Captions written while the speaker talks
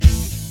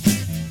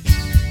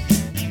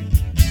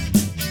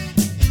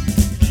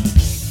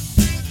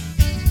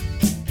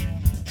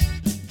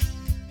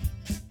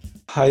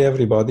Hi,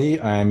 everybody.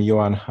 I'm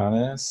Johan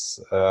Hannes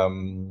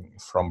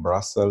from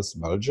Brussels,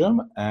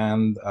 Belgium,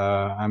 and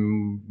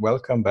I'm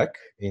welcome back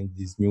in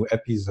this new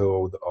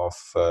episode of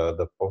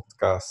the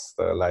podcast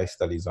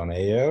Lifestyle is on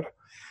Air.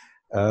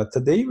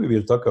 Today, we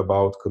will talk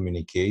about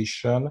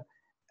communication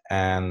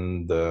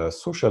and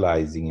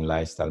socializing in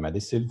lifestyle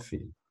medicine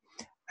field.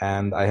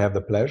 And I have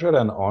the pleasure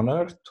and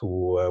honor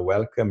to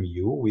welcome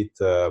you with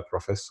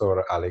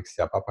Professor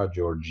Alexia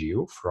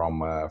Papageorgiou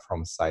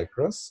from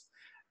Cyprus.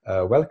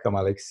 Welcome,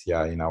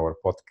 Alexia, in our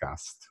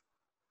podcast.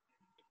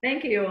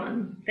 Thank you,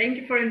 Johan. Thank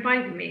you for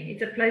inviting me.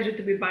 It's a pleasure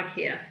to be back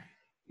here.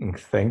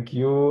 Thank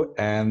you.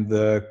 And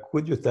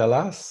could you tell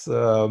us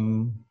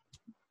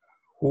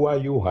who are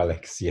you,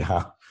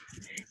 Alexia?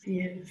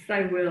 Yes,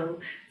 I will,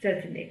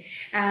 certainly.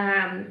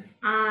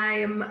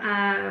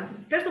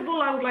 First of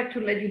all, I would like to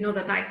let you know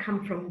that I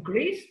come from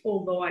Greece,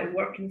 although I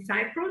work in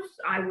Cyprus.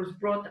 I was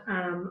born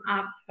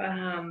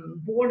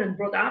and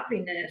brought up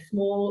in a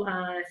small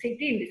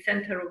city in the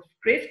center of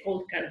Greece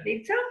called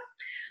Karditsa.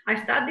 I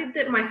studied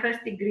my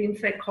first degree in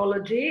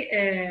psychology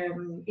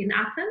in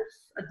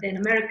Athens at an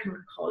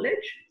American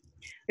college,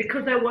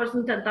 because there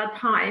wasn't at that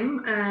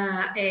time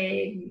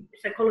a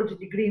psychology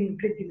degree in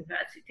Greek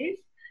universities.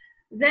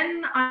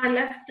 Then I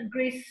left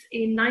Greece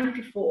in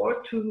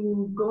 '94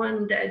 to go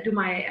and do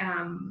my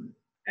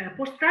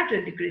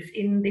postgraduate degrees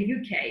in the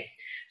UK.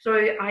 So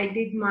I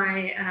did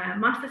my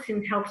master's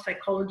in health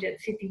psychology at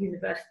City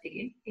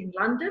University in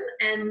London,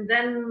 and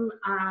then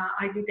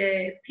I did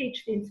a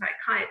PhD in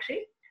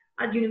psychiatry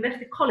at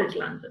University College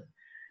London.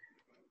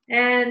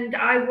 And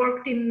I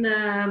worked in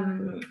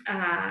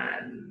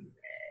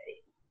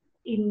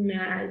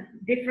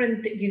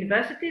different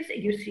universities,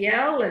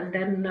 UCL, and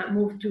then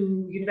moved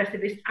to University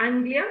of East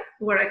Anglia,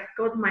 where I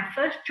got my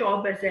first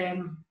job as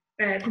a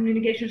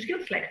communication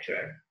skills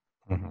lecturer.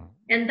 Mm-hmm.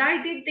 And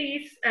I did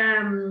this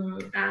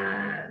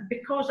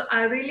because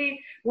I really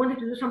wanted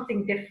to do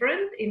something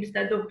different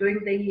instead of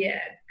doing the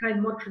kind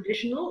of more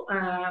traditional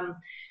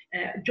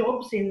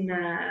jobs in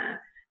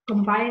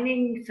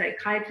combining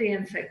psychiatry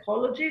and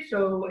psychology.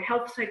 So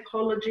health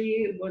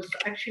psychology was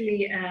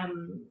actually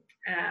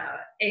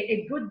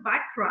a good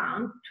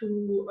background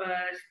to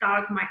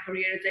start my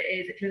career as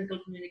a clinical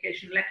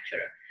communication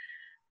lecturer.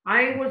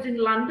 I was in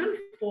London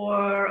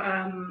for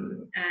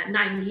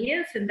 9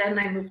 years, and then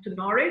I moved to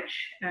Norwich,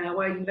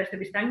 where University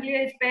of East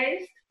Anglia is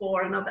based,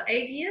 for another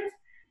 8 years.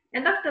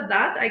 And after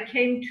that, I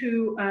came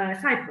to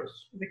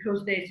Cyprus,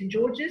 because the St.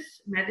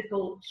 George's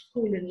Medical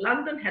School in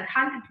London had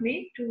handed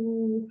me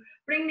to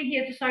bring me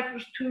here to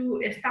Cyprus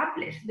to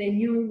establish the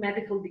new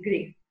medical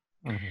degree.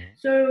 Mm-hmm.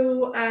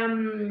 So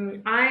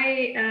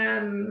I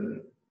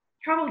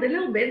traveled a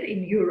little bit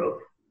in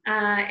Europe,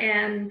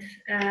 and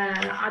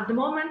at the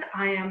moment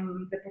I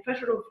am the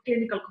professor of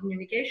clinical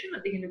communication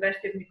at the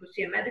University of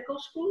Nicosia Medical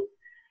School,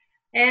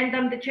 and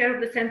I'm the chair of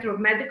the Center of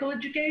Medical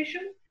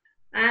Education.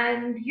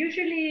 And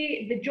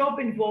usually the job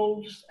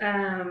involves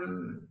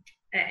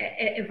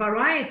a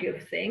variety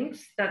of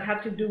things that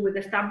have to do with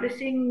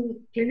establishing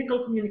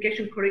clinical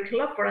communication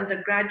curricula for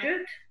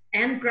undergraduate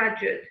and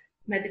graduate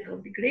medical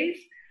degrees,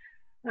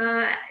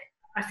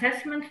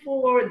 assessment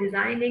for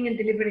designing and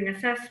delivering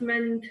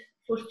assessment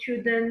for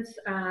students,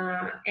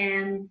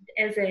 and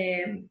as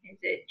a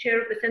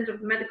chair of the Center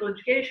of Medical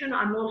Education,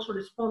 I'm also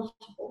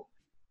responsible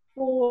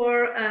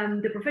for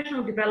the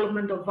professional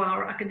development of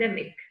our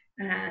academic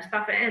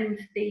staff and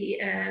the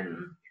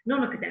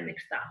non-academic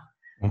staff.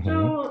 Mm-hmm.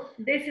 So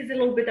this is a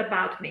little bit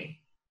about me.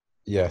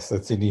 Yes,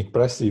 that's an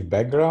impressive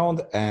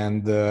background,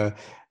 and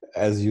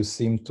as you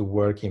seem to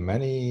work in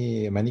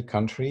many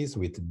countries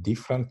with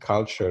different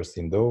cultures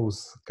in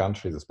those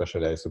countries,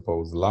 especially I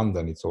suppose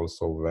London, it's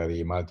also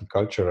very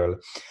multicultural.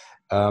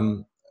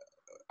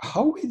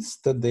 How is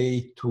the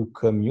day to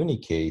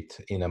communicate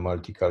in a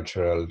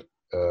multicultural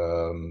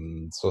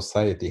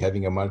society,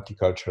 having a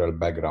multicultural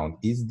background?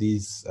 Is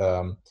this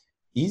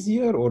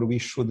easier, or we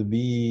should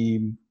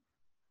be,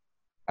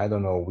 I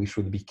don't know, we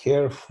should be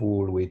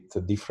careful with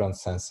different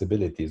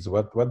sensibilities?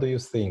 What do you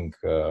think?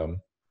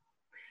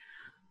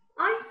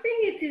 I think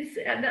it is,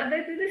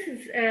 this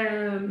is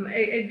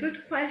a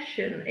good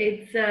question.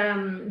 It's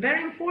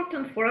very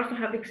important for us to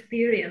have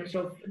experience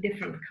of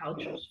different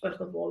cultures, first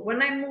of all.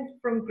 When I moved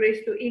from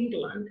Greece to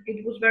England,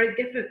 it was very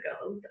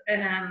difficult,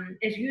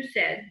 as you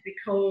said,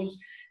 because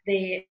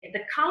the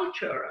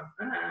culture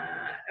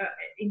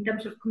in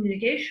terms of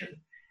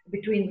communication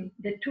between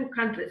the two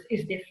countries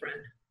is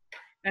different.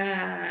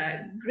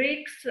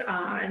 Greeks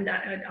and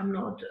I'm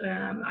not,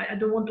 I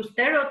don't want to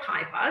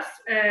stereotype us,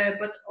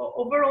 but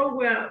overall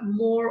we're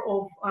more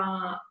of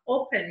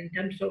open in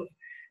terms of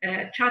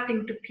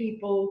chatting to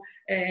people,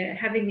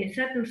 having a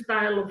certain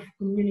style of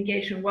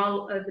communication,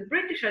 while the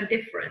British are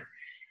different.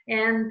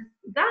 And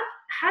that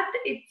had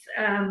its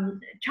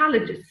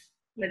challenges,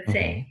 let's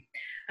say,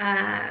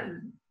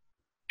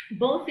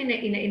 both in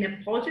a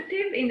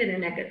positive and in a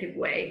negative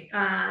way,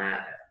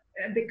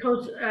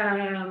 because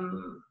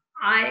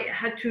I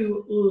had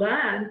to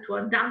learn to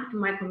adapt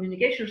my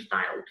communication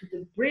style to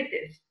the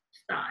British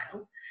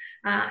style,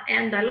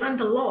 and I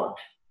learned a lot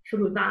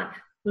through that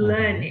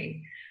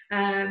learning.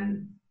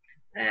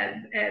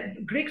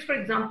 Greeks, for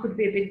example, could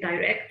be a bit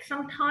direct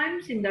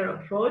sometimes in their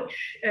approach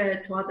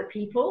to other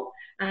people.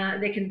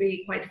 They can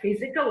be quite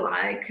physical,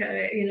 like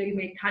you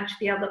may touch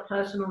the other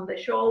person on the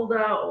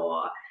shoulder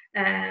or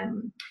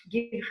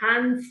give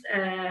hands,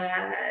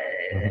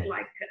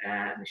 like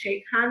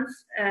shake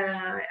hands,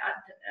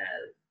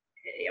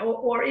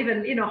 or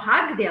even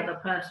hug the other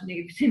person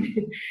if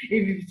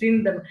you've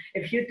seen them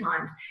a few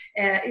times.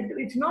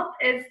 It's not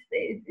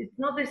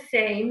the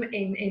same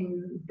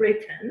in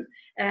Britain,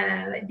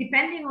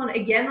 depending on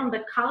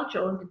the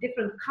culture, on the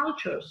different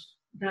cultures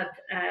that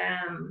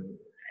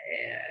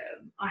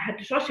I had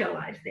to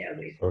socialize there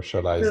with.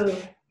 So,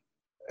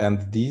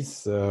 and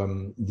this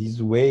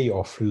way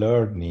of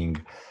learning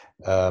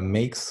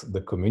makes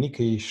the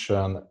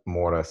communication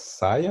more a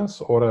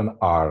science or an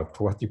art?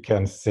 What you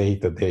can say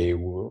today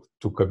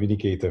to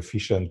communicate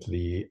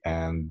efficiently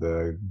and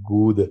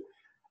good?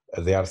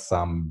 There are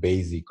some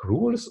basic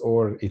rules,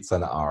 or it's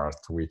an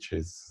art which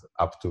is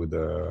up to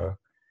the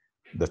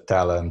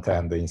talent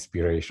and the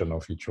inspiration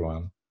of each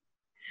one?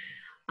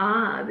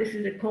 This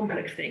is a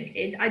complex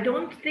thing. I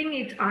don't think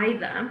it's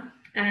either,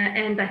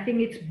 and I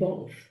think it's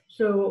both.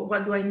 So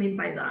what do I mean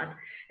by that?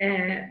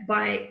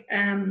 By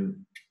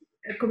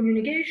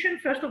communication,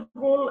 first of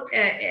all,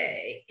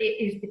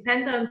 is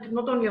dependent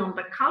not only on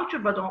the culture,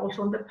 but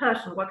also on the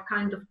person, what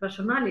kind of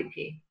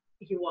personality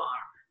you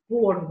are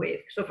born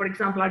with. So, for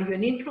example, are you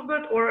an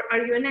introvert or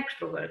are you an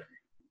extrovert?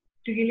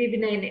 Do you live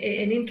in an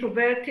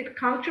introverted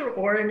culture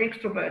or an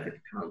extroverted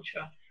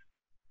culture?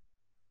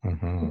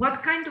 Mm-hmm.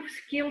 What kind of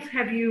skills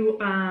have you,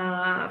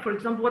 for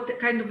example, what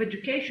kind of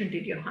education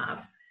did you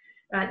have?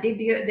 Did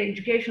the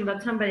education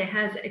that somebody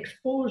has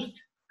exposed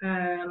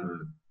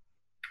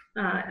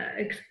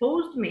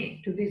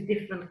me to these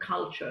different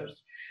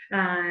cultures?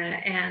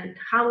 And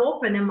how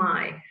open am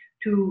I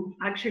to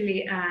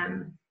actually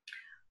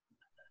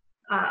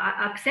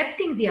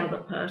accepting the other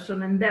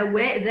person and their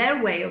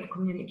way of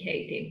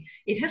communicating?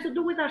 It has to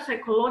do with our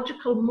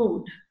psychological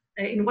mood,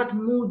 in what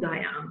mood I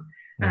am.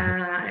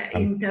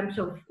 In terms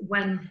of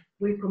when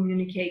we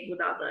communicate with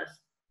others.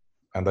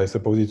 And I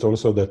suppose it's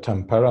also the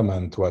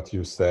temperament, what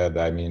you said.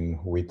 I mean,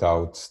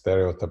 without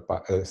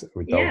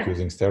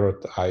using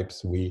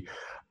stereotypes, we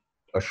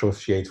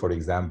associate, for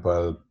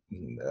example,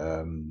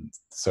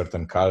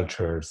 certain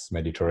cultures,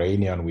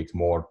 Mediterranean, with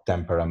more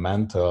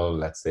temperamental.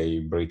 Let's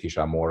say British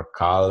are more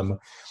calm.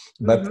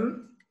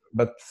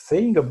 But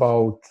saying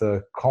about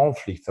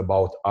conflict,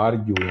 about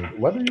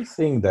arguing, what do you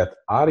think that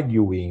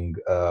arguing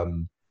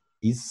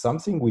is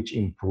something which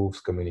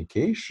improves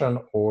communication,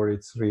 or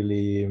it's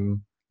really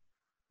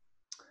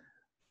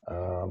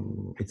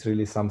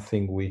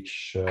something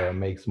which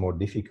makes more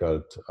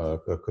difficult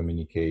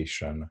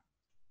communication?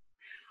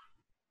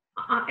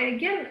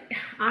 Again,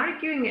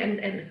 arguing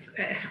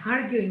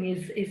arguing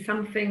is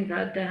something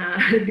that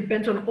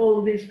depends on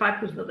all these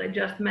factors that I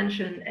just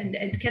mentioned, and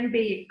it can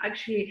be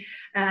actually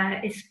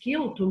a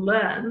skill to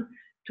learn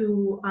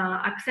to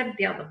accept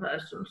the other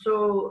person.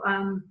 So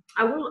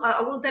I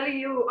will tell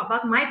you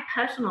about my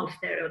personal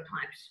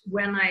stereotypes.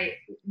 When I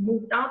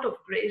moved out of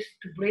Greece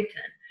to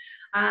Britain,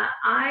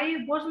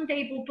 I wasn't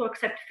able to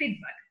accept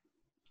feedback,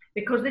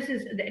 because this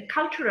is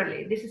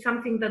culturally, this is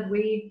something that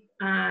we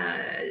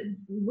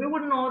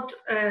were not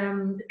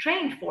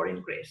trained for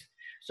in Greece.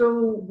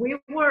 So we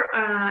were,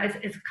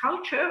 as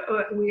culture,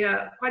 we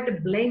are quite a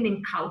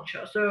blaming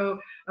culture. So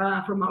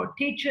from our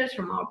teachers,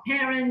 from our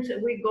parents,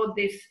 we got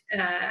this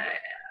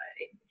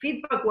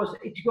feedback was,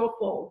 it's your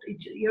fault,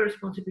 it's your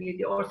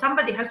responsibility, or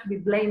somebody has to be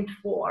blamed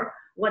for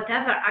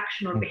whatever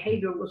action or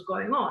behavior was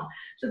going on.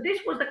 So this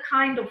was the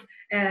kind of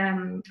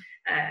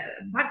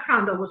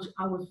background I was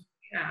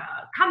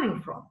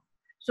coming from.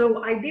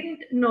 So I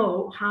didn't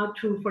know how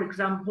to, for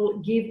example,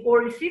 give or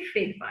receive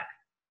feedback.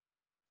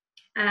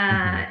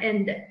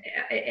 And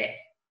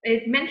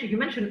you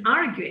mentioned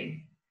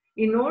arguing.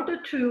 In order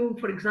to,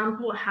 for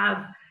example,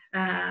 have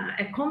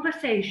a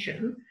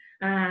conversation,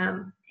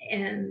 and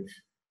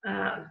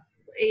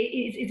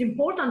it's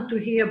important to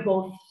hear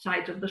both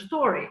sides of the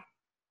story.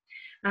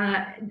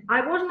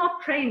 I was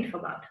not trained for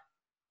that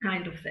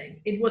kind of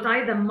thing. It was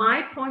either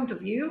my point of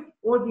view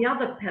or the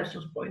other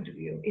person's point of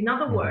view. In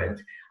other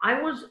words,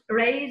 I was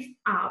raised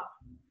up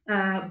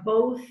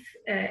both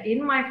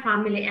in my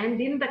family and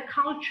in the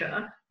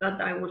culture that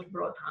I was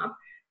brought up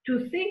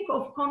to think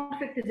of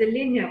conflict as a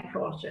linear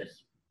process,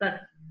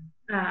 that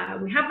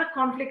we have the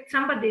conflict,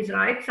 somebody's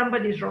right,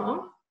 somebody's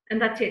wrong, and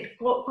that's it.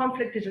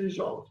 Conflict is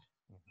resolved.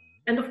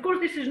 And of course,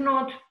 this is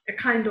not a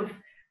kind of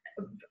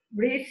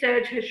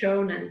research has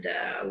shown, and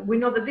we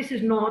know that this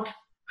is not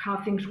how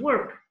things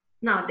work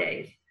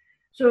nowadays.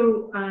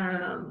 So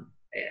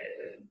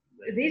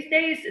these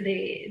days,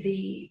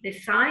 the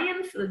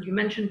science that you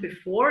mentioned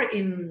before,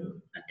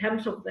 in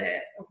terms of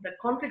the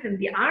conflict and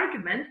the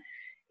argument,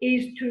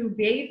 is to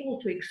be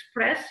able to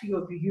express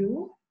your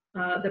view,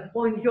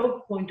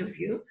 your point of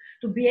view,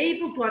 to be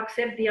able to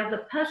accept the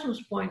other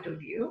person's point of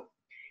view,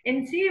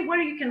 and see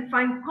where you can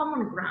find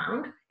common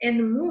ground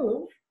and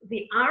move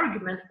the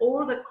argument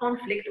or the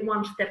conflict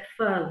one step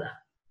further.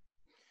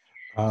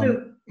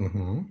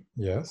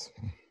 Yes.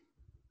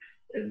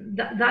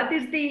 That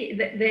is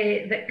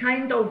the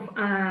kind of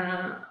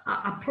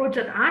approach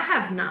that I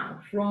have now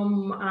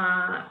from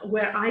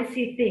where I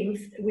see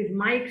things with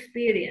my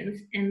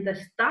experience and the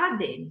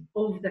studying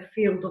of the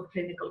field of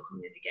clinical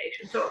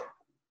communication. So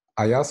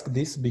I ask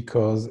this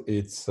because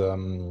it's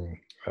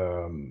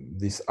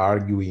this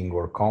arguing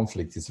or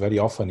conflict is very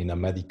often in a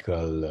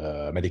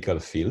medical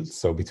field,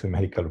 so between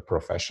medical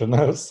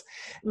professionals.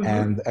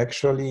 And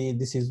actually,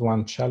 this is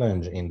one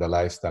challenge in the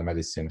lifestyle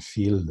medicine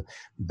field,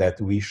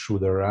 that we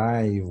should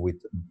arrive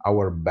with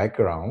our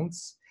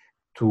backgrounds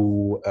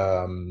to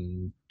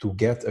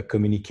get a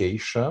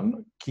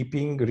communication,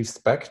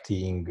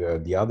 respecting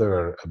the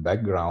other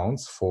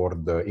backgrounds for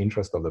the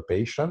interest of the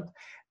patient,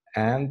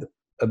 and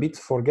a bit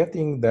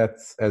forgetting that,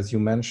 as you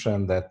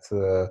mentioned, that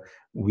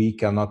we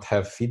cannot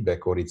have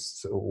feedback, or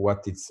it's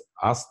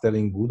us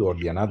telling good or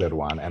the another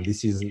one. And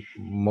this is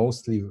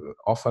mostly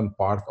often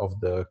part of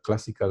the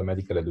classical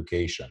medical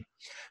education.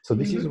 So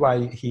this is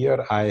why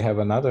here I have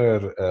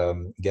another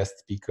guest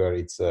speaker.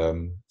 It's a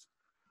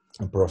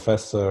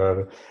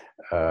professor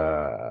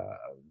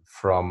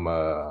from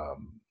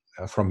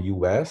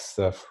US,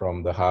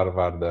 from the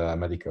Harvard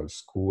Medical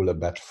School,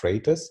 Beth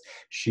Freitas.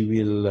 She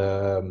will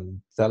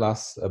tell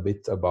us a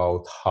bit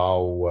about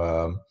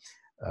how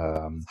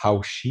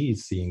she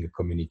is seeing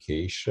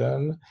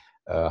communication,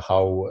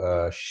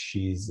 how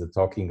she's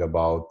talking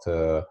about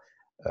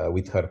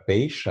with her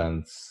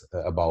patients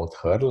about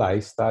her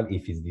lifestyle,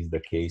 if it is the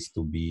case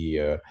to be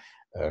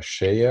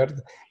shared,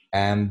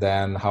 and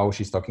then how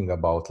she's talking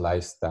about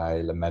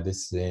lifestyle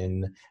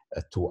medicine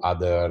to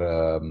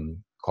other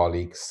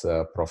colleagues,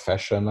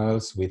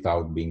 professionals,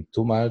 without being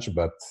too much,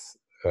 but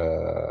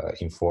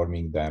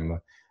informing them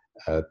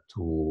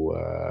to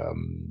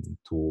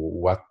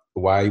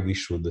why we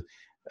should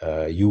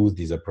use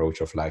this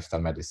approach of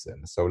lifestyle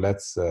medicine. So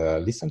let's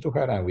listen to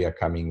her, and we are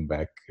coming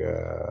back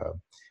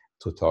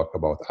to talk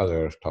about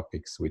other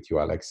topics with you,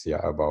 Alexia,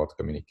 about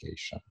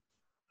communication.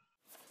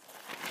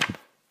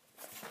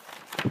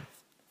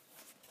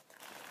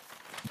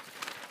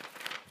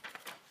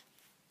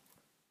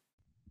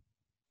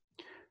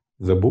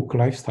 The book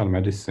Lifestyle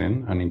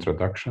Medicine, An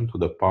Introduction to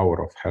the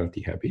Power of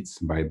Healthy Habits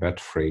by Beth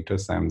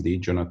Freitas, MD,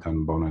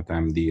 Jonathan Bonnet,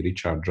 MD,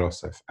 Richard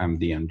Joseph,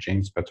 MD, and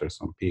James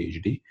Patterson,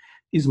 PhD,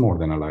 is more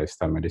than a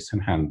lifestyle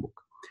medicine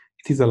handbook.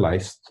 It is a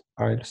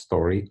lifestyle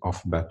story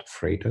of Beth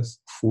Freitas,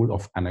 full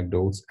of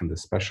anecdotes and the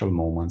special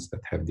moments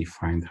that have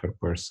defined her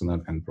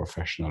personal and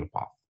professional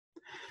path.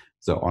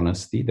 The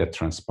honesty that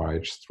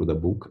transpires through the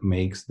book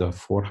makes the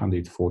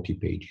 440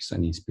 pages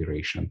an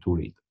inspiration to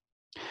read.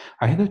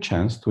 I had a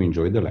chance to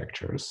enjoy the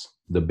lectures,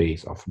 the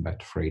base of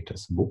Beth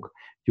Freitas' book,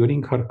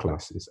 during her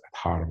classes at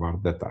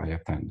Harvard that I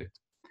attended.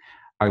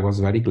 I was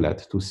very glad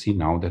to see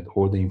now that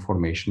all the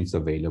information is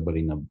available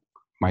in a book.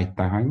 My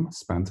time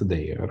spent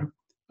there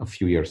a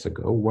few years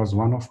ago was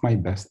one of my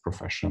best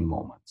professional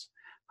moments.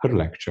 Her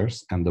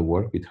lectures and the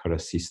work with her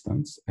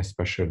assistants,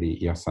 especially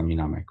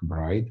Yasamina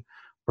McBride,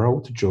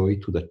 brought joy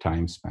to the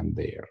time spent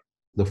there.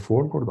 The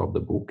foreword of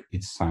the book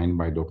is signed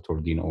by Dr.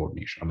 Dean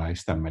Ornish, a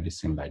lifestyle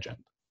medicine legend.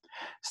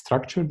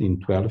 Structured in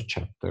 12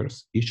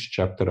 chapters, each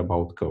chapter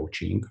about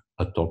coaching,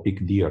 a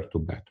topic dear to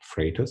Beth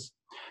Freitas,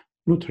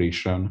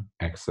 nutrition,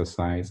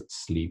 exercise,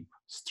 sleep,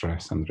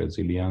 stress and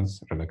resilience,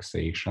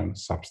 relaxation,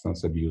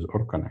 substance abuse,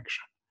 or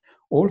connection.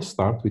 All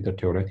start with a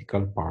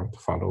theoretical part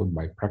followed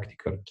by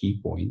practical key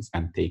points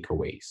and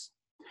takeaways.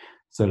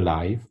 The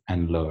Live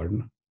and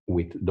Learn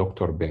with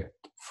Dr. Beth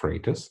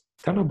Freitas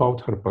tell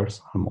about her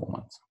personal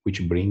moments,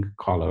 which bring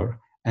color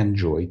and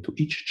joy to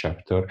each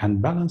chapter and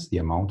balance the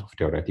amount of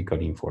theoretical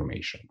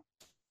information.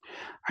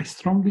 I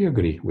strongly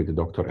agree with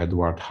Dr.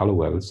 Edward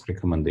Hallowell's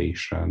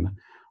recommendation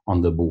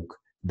on the book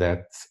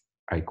that,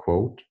 I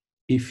quote,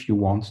 "If you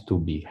want to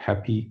be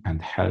happy and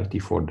healthy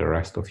for the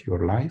rest of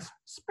your life,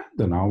 spend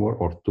an hour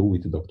or two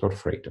with Dr.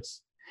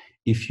 Freitas.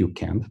 If you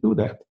can't do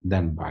that,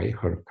 then buy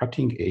her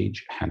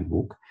cutting-edge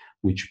handbook,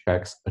 which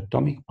packs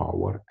atomic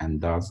power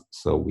and does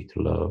so with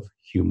love,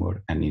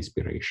 humor, and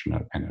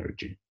inspirational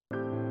energy."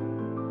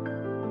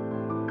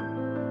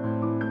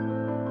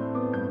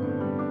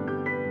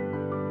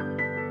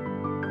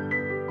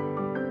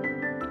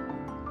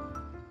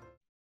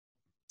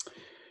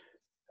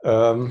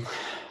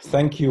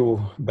 Thank you,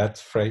 Beth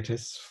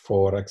Freitas,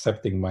 for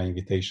accepting my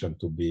invitation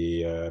to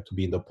be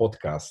in the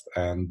podcast.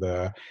 And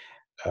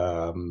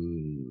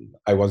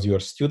I was your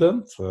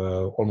student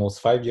almost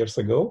 5 years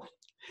ago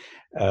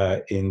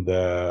in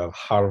the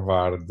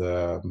Harvard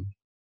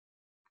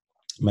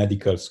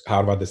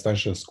Harvard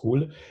Extension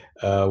School,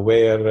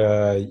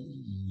 where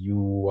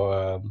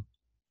you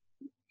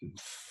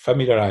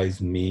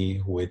familiarized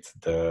me with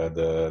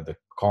the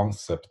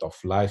concept of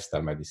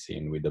lifestyle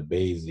medicine, with the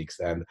basics,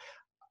 and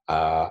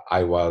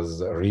I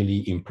was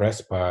really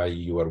impressed by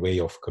your way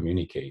of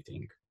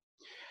communicating.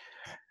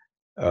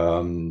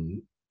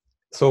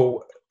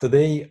 So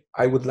Today,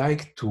 I would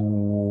like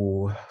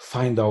to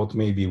find out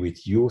maybe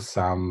with you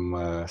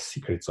some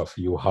secrets of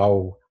you,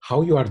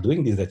 how you are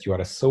doing this, that you are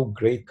a so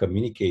great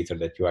communicator,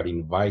 that you are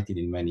invited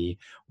in many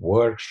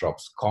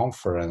workshops,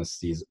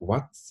 conferences.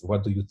 What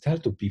do you tell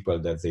to people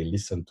that they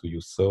listen to you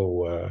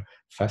so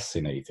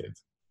fascinated?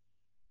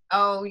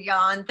 Oh,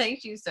 Jan,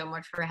 thank you so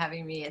much for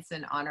having me. It's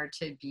an honor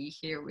to be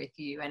here with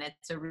you. And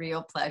it's a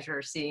real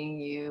pleasure seeing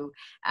you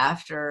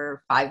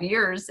after 5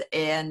 years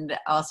and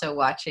also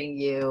watching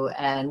you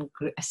and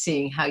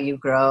seeing how you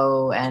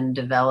grow and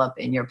develop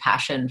in your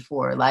passion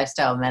for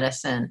lifestyle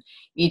medicine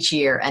each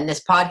year. And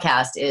this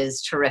podcast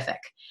is terrific.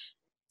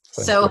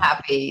 So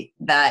happy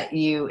that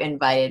you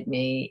invited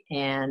me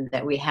and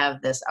that we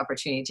have this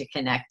opportunity to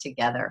connect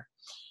together.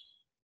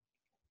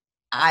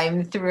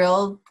 I'm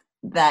thrilled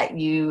that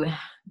you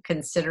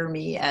consider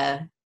me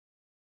a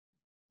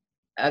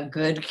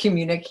good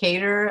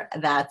communicator.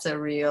 That's a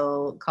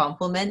real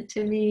compliment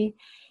to me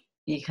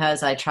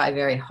because I try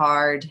very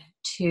hard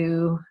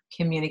to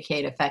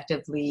communicate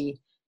effectively,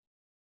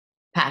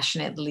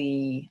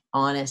 passionately,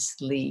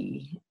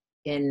 honestly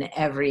in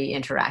every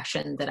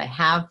interaction that I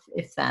have,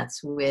 if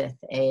that's with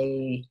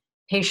a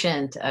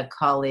patient, a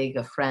colleague,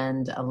 a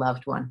friend, a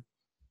loved one.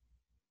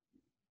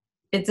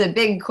 It's a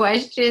big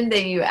question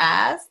that you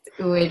asked,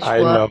 which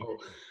was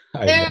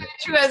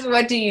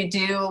what do you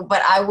do?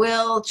 But I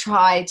will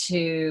try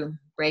to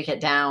break it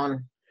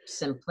down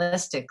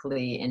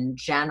simplistically in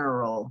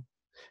general.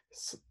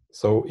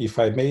 So if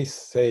I may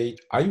say,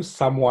 are you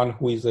someone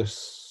who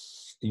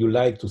you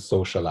like to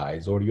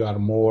socialize, or you are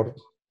more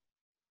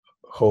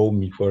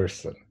homey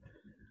person?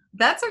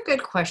 That's a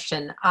good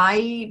question.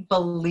 I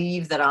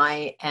believe that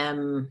I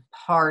am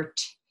part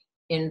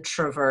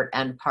introvert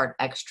and part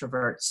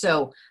extrovert.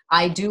 So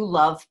I do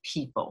love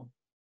people.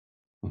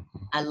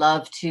 Mm-hmm. I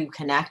love to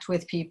connect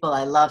with people.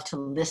 I love to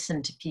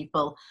listen to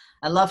people.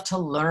 I love to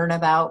learn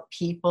about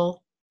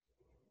people.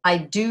 I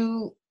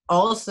do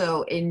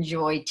also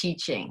enjoy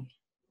teaching,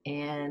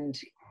 and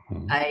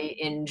mm-hmm. I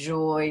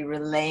enjoy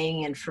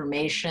relaying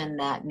information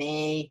that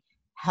may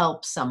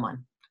help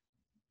someone.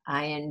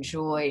 I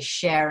enjoy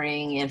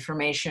sharing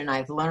information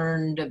I've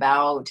learned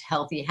about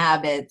healthy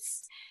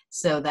habits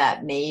so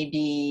that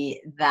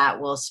maybe that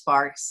will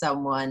spark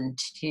someone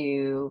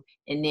to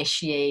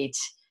initiate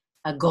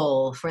a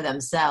goal for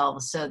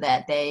themselves so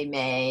that they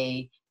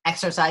may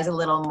exercise a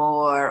little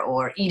more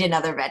or eat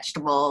another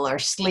vegetable or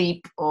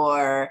sleep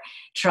or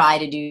try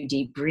to do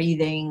deep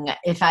breathing.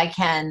 If I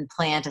can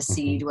plant a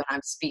seed mm-hmm. when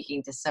I'm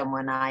speaking to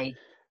someone, I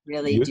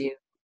really do.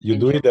 You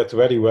do it that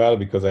very well,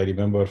 because I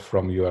remember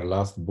from your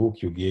last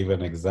book, you gave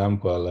an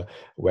example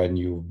when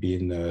you've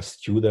been a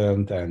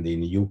student and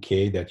in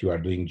UK that you are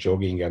doing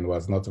jogging and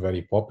was not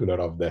very popular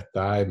of that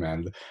time,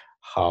 and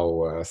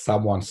how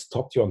someone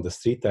stopped you on the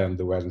street and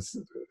when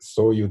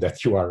saw you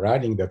that you are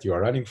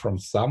running from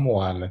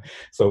someone.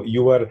 So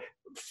your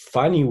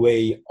funny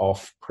way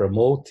of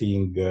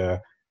promoting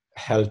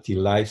healthy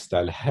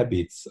lifestyle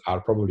habits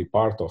are probably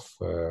part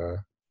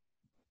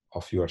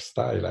of your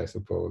style, I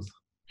suppose.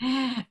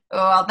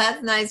 Well,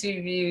 that's nice of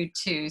you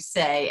to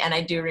say. And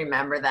I do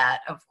remember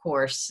that, of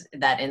course,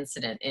 that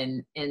incident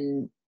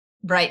in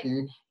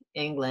Brighton,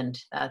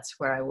 England. That's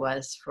where I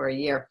was for a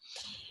year.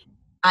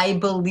 I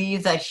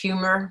believe that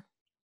humor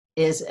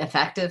is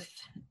effective.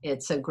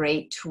 It's a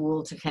great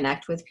tool to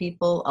connect with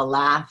people. A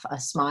laugh, a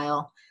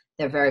smile,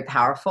 they're very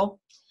powerful.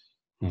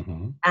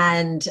 Mm-hmm.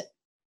 And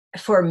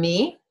for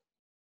me,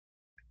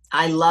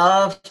 I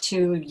love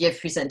to give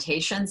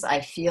presentations.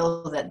 I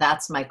feel that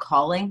that's my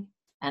calling.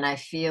 And I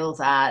feel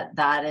that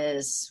that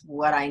is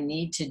what I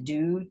need to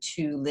do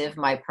to live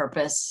my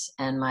purpose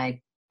and my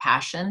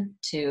passion,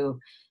 to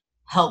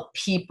help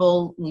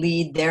people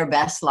lead their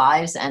best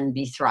lives and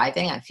be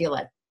thriving. I feel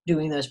like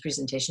doing those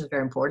presentations is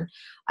very important.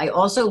 I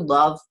also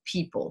love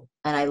people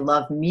and I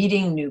love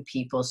meeting new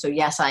people. So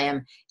yes, I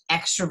am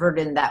extrovert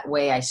in that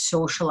way. I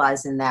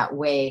socialize in that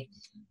way.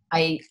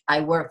 I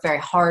work very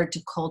hard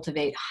to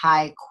cultivate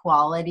high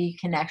quality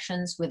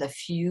connections with a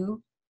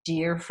few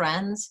dear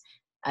friends.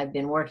 I've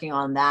been working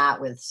on that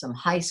with some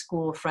high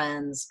school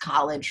friends,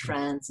 college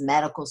friends,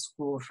 medical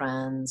school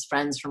friends,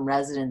 friends from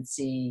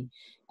residency,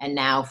 and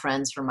now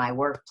friends from my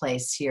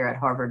workplace here at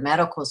Harvard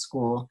Medical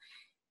School.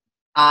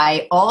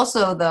 I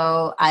also,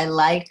 though, I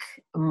like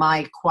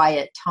my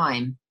quiet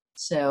time.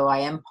 So I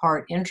am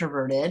part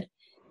introverted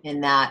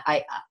in that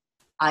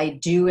I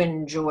do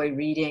enjoy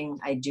reading.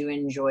 I do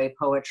enjoy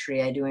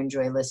poetry. I do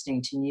enjoy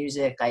listening to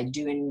music. I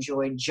do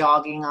enjoy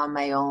jogging on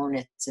my own.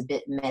 It's a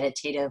bit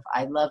meditative.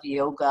 I love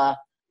yoga.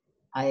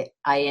 I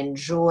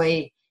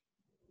enjoy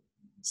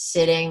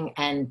sitting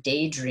and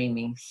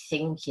daydreaming,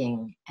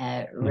 thinking,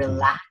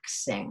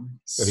 relaxing.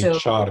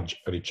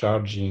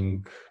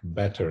 Recharging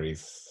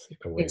batteries in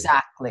a way.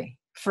 Exactly.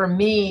 For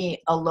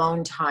me,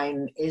 alone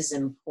time is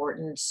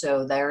important.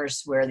 So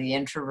there's where the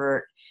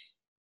introvert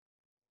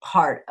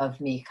part of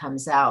me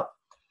comes out.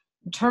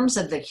 In terms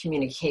of the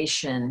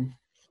communication,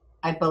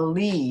 I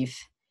believe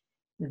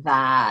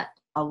that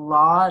a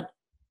lot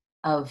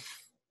of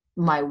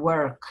my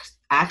work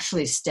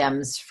actually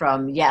stems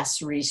from,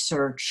 yes,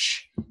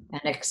 research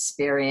and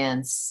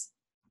experience.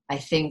 I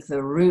think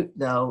the root,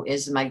 though,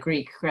 is my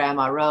Greek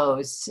grandma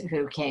Rose,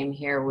 who came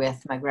here with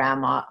my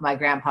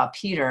grandpa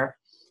Peter.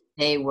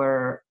 They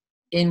were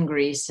in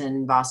Greece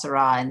in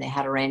Basra, and they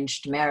had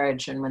arranged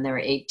marriage. And when they were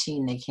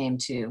 18, they came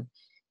to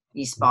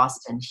East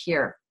Boston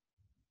here.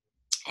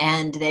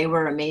 And they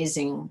were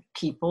amazing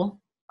people.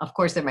 Of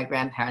course, they're my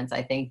grandparents,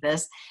 I think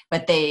this,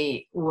 but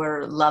they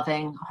were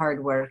loving,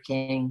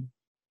 hardworking,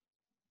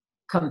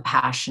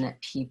 compassionate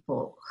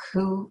people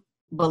who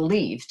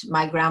believed.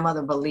 My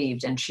grandmother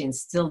believed, and she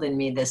instilled in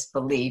me this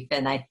belief.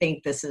 And I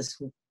think this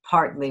is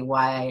partly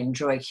why I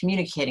enjoy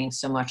communicating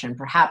so much, and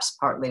perhaps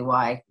partly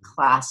why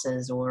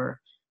classes or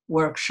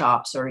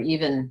workshops or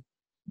even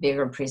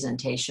bigger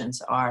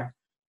presentations are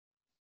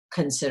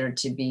considered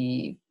to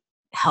be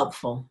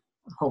helpful,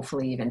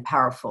 hopefully even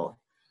powerful.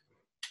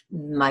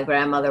 My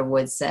grandmother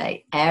would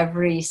say,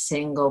 every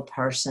single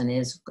person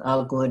is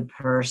a good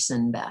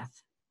person,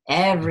 Beth.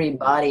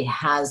 Everybody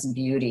has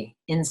beauty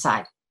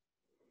inside.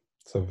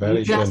 So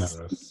very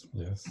generous,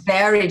 yes.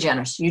 Very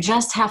generous. You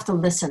just have to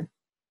listen.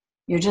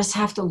 You just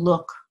have to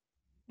look,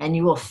 and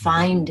you will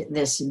find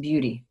this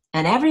beauty.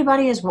 And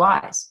everybody is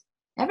wise.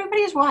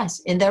 Everybody is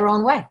wise in their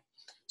own way.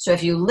 So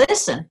if you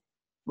listen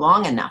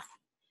long enough,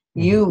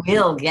 you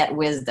will get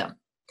wisdom.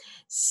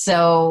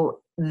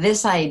 So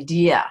this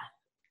idea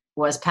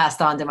was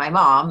passed on to my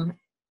mom,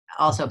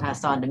 also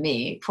passed on to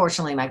me.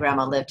 Fortunately, my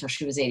grandma lived till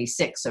she was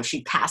 86, so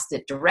she passed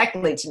it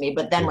directly to me.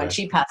 But then when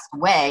she passed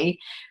away,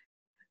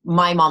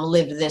 my mom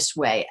lived this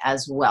way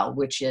as well,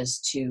 which is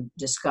to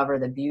discover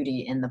the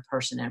beauty in the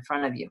person in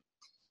front of you.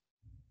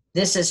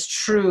 This is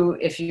true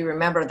if you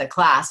remember the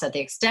class at the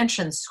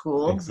extension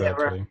school.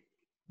 Exactly.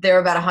 There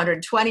were about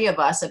 120 of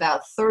us,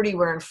 about 30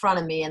 were in front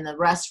of me, and the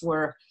rest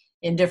were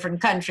in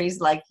different countries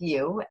like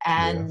you,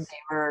 and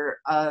they were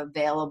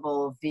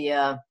available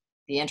via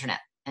the internet,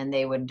 and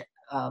they would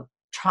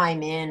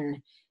chime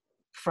in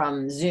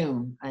from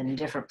Zoom and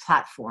different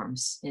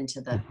platforms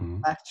into the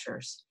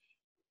lectures.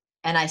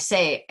 And I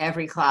say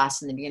every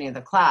class, in the beginning of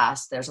the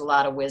class, there's a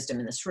lot of wisdom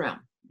in this room,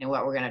 and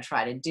what we're going to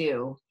try to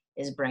do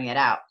is bring it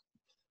out.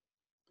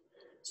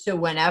 So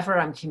whenever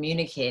I'm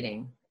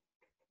communicating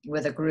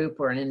with a group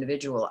or an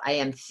individual, I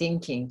am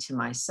thinking to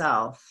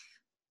myself,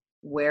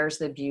 where's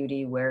the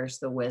beauty? Where's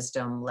the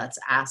wisdom? Let's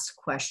ask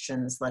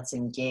questions. Let's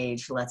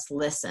engage. Let's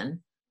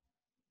listen.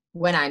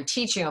 When I'm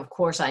teaching, of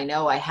course, I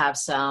know I have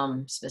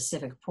some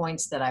specific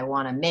points that I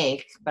want to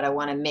make, but I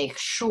want to make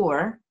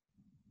sure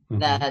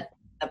that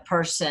the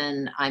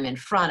person I'm in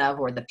front of,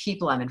 or the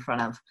people I'm in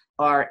front of,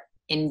 are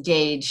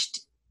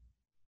engaged,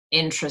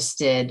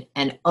 interested,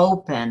 and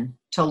open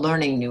to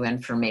learning new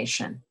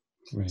information.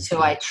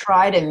 So I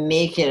try to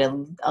make it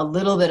a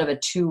little bit of a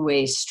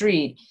two-way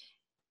street.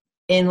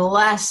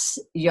 Unless,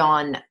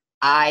 Jan,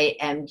 I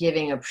am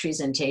giving a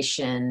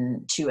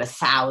presentation to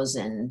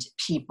 1,000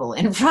 people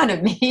in front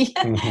of me,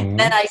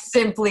 then I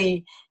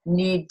simply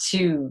need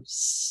to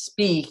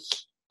speak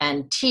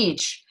and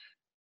teach.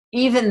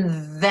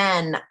 Even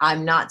then,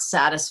 I'm not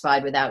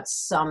satisfied without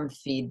some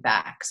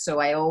feedback. So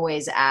I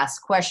always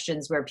ask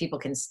questions where people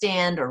can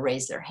stand or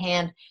raise their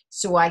hand,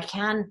 so I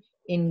can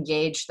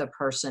engage the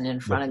person in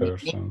front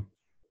of me,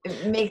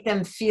 make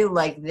them feel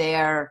like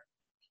they're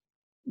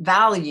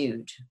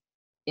valued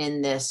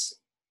in this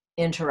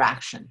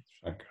interaction.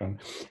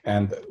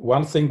 And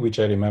one thing which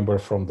I remember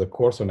from the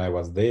course when I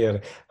was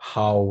there,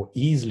 how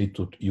easily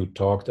you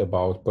talked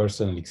about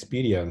personal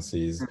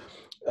experiences.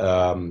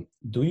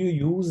 Do you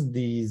use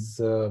these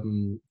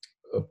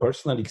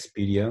personal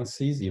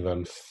experiences,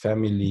 even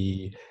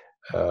family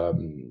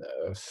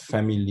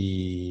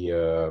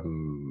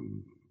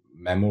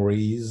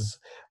memories,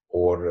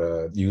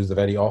 or use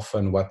very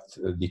often what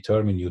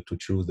determined you to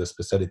choose the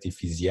specialty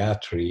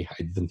physiatry?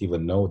 I didn't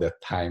even know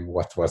that time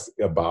what was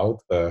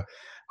about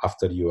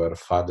after your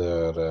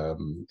father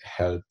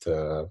health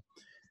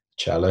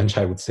challenge,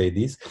 I would say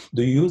this.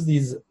 Do you use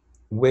this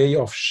way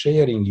of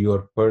sharing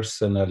your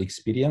personal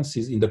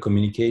experiences in the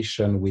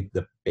communication with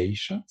the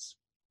patients?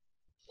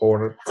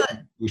 Or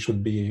we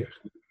should be,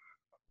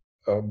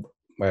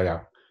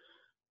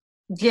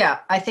 Yeah,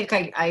 I think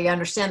I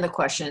understand the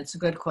question. It's a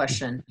good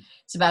question.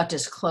 It's about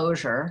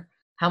disclosure,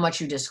 how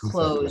much you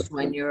disclose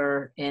when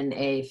you're in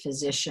a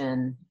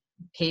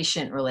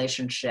physician-patient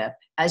relationship.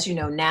 As you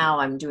know, now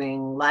I'm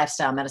doing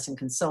lifestyle medicine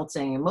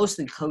consulting and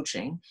mostly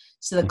coaching.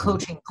 So the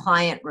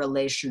coaching-client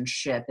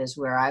relationship is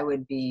where I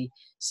would be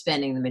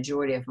spending the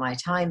majority of my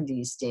time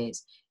these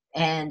days.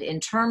 And in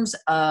terms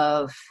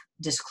of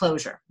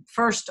disclosure,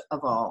 first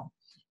of all,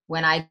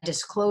 when I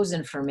disclose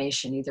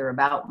information either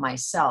about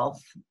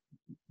myself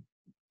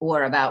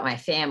or about my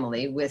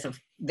family with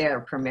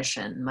their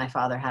permission. My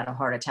father had a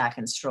heart attack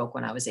and stroke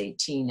when I was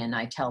 18, and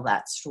I tell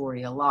that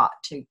story a lot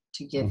to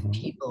give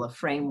people a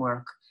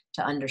framework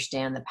to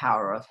understand the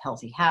power of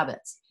healthy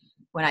habits.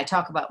 When I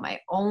talk about my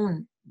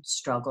own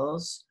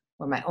struggles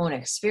or my own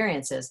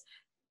experiences,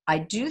 I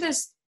do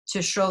this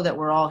to show that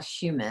we're all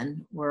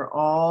human. We're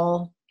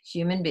all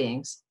human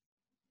beings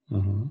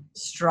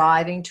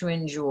striving to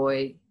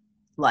enjoy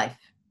life,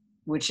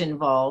 which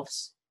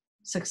involves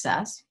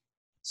success,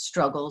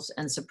 struggles,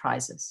 and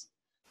surprises.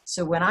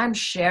 So when I'm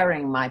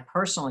sharing my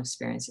personal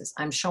experiences,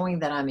 I'm showing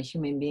that I'm a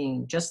human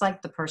being, just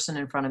like the person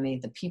in front of me,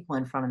 the people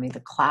in front of me,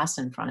 the class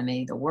in front of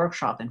me, the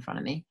workshop in front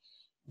of me.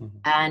 Mm-hmm.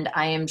 And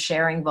I am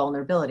sharing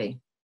vulnerability.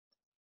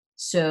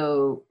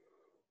 So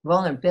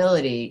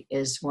vulnerability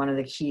is one of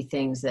the key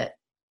things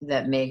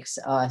that makes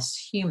us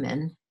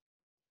human.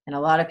 And a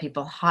lot of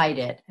people hide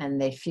it,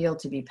 and they feel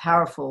to be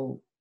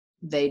powerful.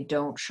 They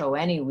don't show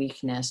any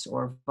weakness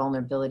or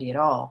vulnerability at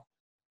all.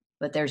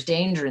 But there's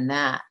danger in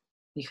that,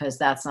 because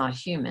that's not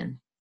human.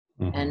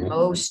 Mm-hmm. And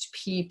most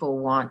people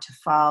want to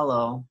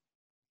follow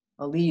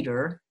a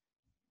leader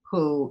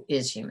who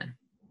is human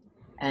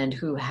and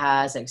who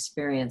has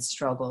experienced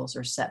struggles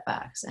or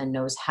setbacks and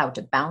knows how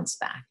to bounce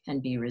back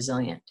and be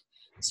resilient.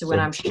 So when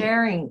I'm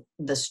sharing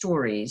the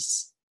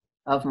stories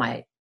of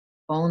my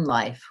own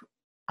life,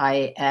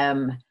 I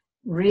am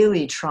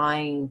really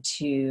trying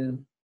to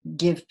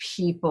give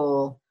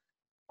people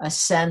a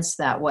sense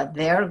that what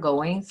they're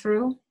going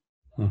through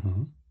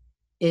mm-hmm.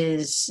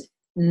 is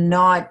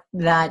not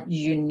that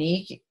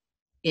unique.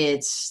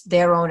 It's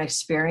their own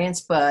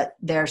experience, but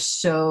there's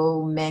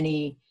so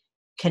many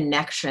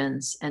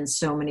connections and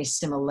so many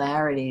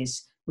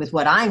similarities with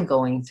what I'm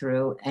going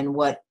through and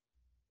what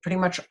pretty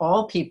much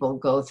all people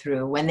go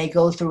through when they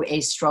go through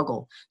a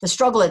struggle. The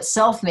struggle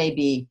itself may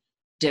be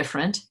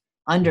different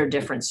under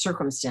different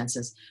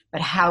circumstances,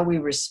 but how we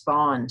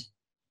respond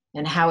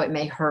and how it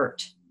may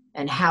hurt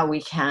and how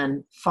we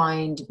can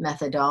find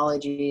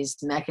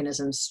methodologies,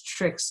 mechanisms,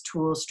 tricks,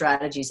 tools,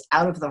 strategies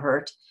out of the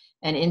hurt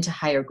and into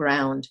higher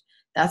ground.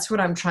 That's what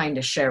I'm trying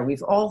to share.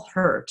 We've all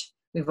hurt.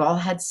 We've all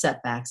had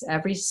setbacks,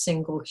 every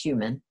single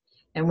human.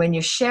 And when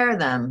you share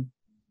them,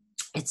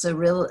 it's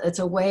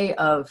a way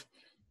of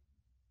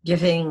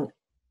giving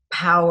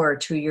power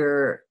to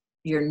your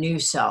new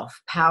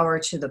self, power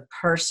to the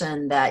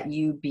person that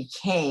you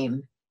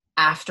became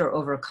after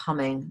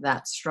overcoming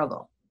that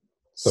struggle.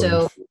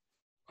 So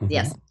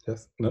yes.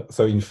 No,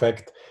 so in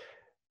fact,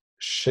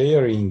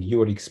 sharing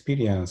your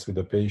experience with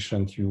the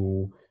patient,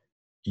 you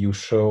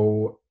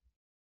show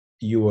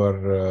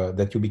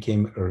that you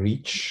became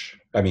rich.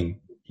 I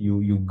mean,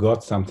 you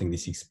got something,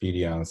 this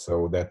experience,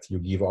 so that you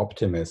give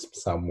optimism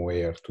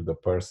somewhere to the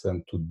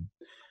person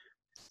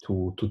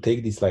to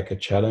take this like a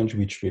challenge,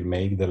 which will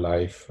make the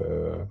life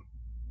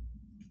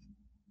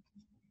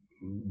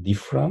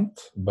different,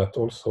 but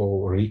also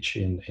rich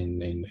in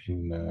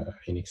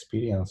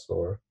experience,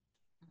 or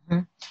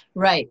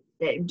right,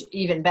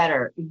 even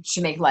better,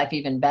 to make life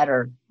even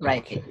better,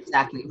 right? Okay.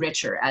 Exactly,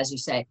 richer, as you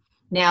say.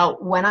 Now,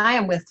 when I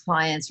am with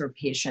clients or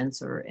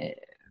patients or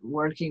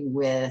working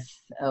with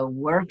a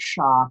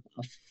workshop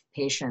of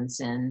patients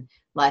in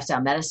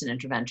lifestyle medicine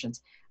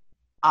interventions,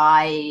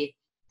 I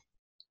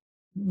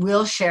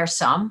will share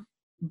some,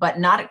 but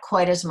not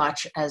quite as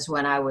much as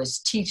when I was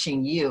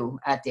teaching you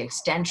at the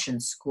extension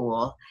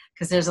school,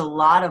 because there's a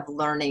lot of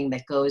learning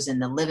that goes in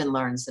the live and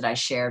learns that I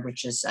shared,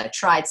 which is I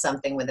tried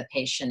something with a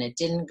patient, it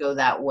didn't go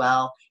that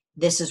well,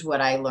 this is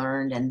what I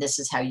learned, and this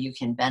is how you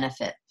can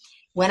benefit.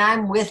 When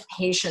I'm with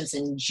patients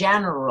in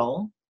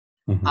general,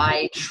 mm-hmm.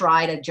 I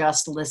try to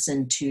just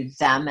listen to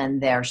them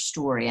and their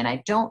story, and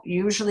I don't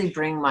usually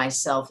bring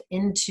myself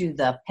into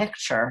the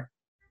picture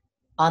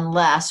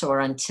unless or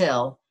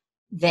until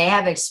they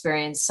have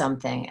experienced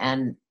something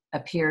and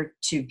appear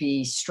to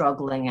be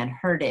struggling and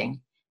hurting,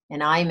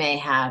 and I may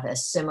have a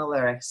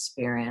similar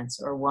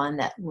experience or one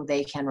that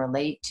they can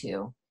relate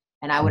to.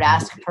 And I would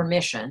ask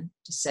permission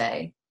to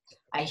say,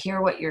 I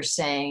hear what you're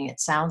saying. It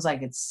sounds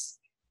like it's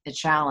a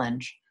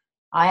challenge.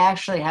 I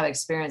actually have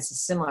experienced a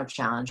similar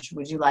challenge.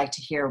 Would you like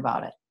to hear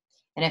about it?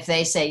 And if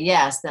they say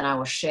yes, then I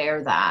will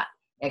share that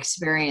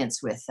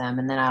experience with them.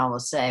 And then I will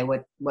say,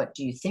 what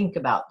do you think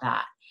about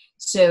that?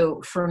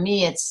 So for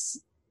me, it's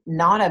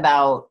not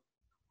about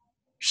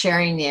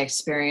sharing the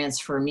experience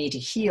for me to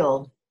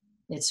heal.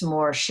 It's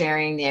more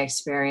sharing the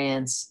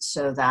experience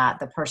so that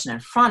the person in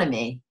front of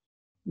me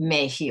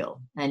may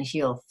heal and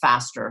heal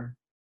faster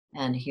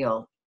and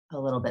heal a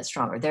little bit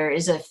stronger. There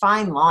is a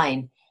fine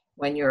line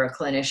when you're a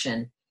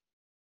clinician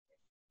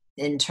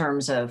in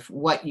terms of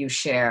what you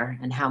share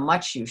and how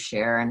much you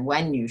share and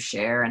when you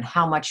share and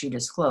how much you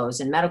disclose.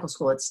 In medical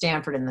school at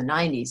Stanford in the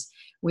 90s,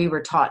 we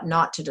were taught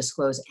not to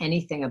disclose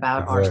anything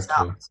about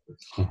ourselves.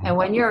 Mm-hmm. And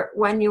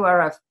when you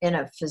are in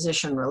a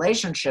physician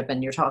relationship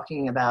and you're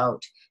talking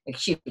about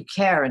acute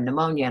care and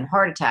pneumonia and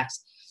heart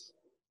attacks,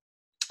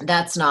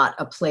 that's not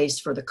a place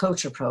for the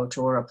coach approach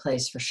or a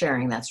place for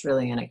sharing. That's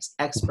really an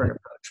expert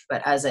approach.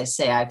 But as I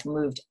say, I've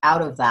moved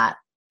out of that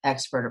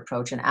expert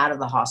approach and out of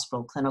the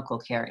hospital clinical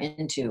care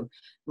into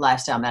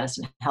lifestyle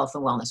medicine, health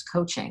and wellness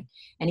coaching.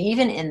 And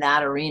even in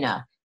that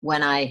arena,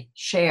 when I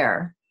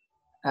share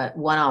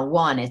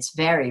one-on-one, it's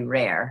very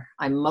rare.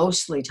 I'm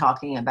mostly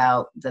talking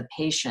about the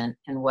patient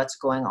and what's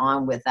going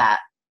on with that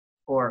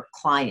or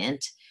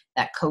client,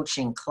 that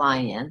coaching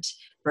client,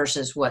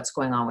 versus what's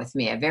going on with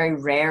me. I very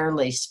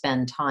rarely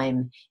spend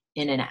time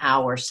in an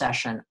hour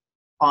session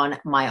on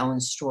my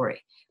own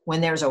story.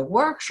 When there's a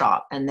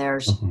workshop and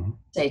there's,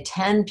 say,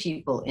 10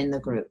 people in the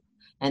group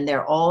and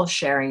they're all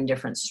sharing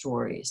different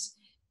stories,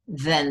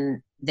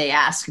 then they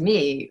ask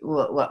me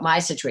what my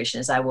situation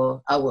is. I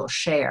will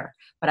share,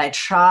 but I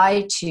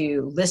try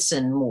to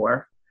listen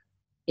more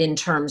in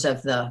terms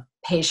of the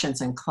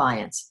patients and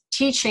clients.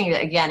 Teaching,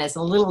 again, is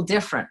a little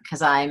different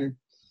because I'm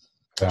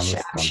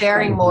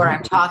sharing more,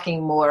 I'm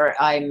talking more,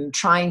 I'm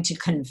trying to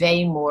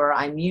convey more,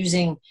 I'm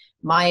using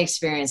my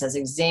experience as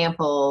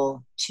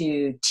example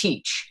to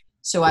teach.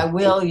 So I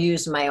will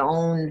use my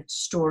own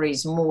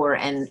stories more.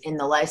 And in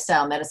the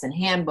Lifestyle Medicine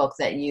Handbook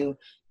that you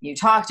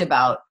talked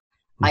about,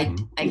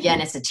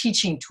 again, it's a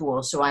teaching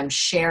tool. So I'm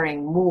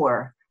sharing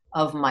more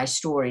of my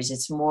stories.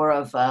 It's more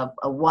of a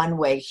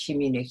one-way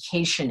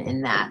communication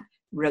in that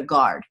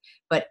regard.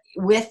 But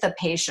with the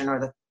patient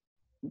or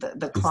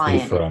the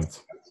client,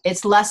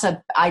 it's less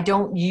I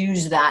don't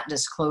use that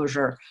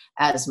disclosure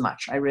as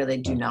much. I really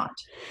do not.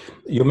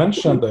 You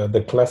mentioned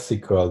the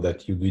classical,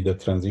 that you did the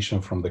transition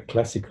from the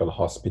classical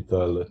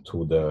hospital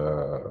to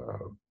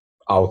the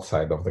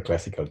outside of the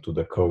classical to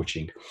the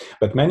coaching.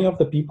 But many of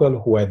the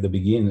people who at the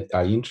beginning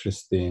are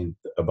interested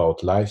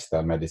about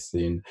lifestyle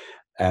medicine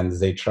and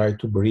they try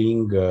to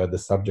bring the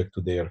subject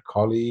to their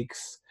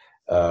colleagues,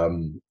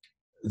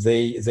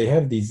 they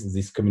have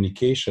this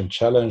communication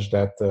challenge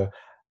that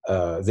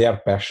they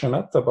are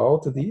passionate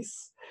about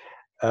this.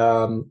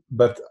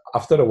 But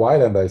after a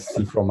while, and I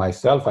see from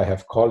myself, I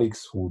have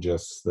colleagues who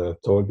just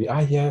told me,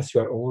 yes,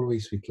 you are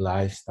always with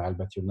lifestyle,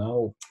 but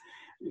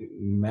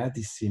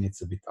medicine,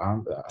 it's a bit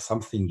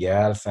something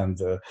else. And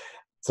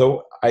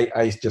so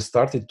I just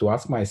started to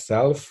ask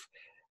myself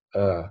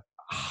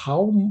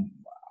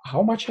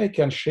how much I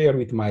can share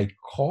with my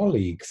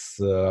colleagues,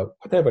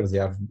 whatever they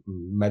are,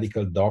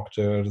 medical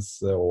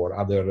doctors or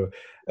other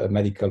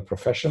medical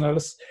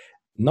professionals,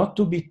 not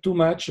to be too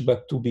much,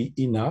 but to be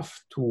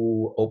enough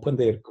to open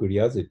their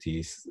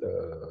curiosities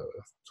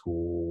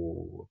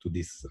to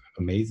this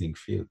amazing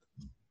field.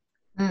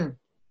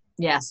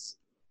 Yes.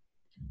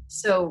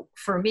 So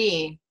for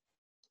me,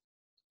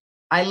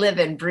 I live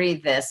and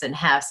breathe this and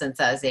have since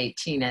I was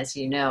 18, as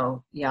you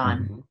know,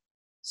 Jan.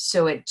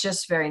 So it's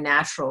just very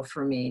natural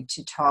for me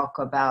to talk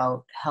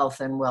about health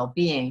and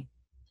well-being.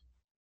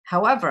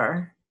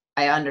 However,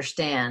 I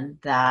understand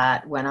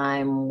that when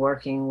I'm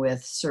working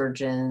with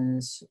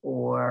surgeons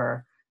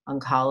or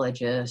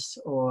oncologists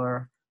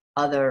or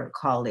other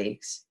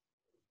colleagues,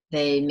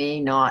 they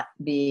may not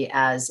be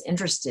as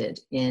interested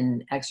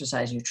in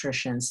exercise,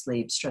 nutrition,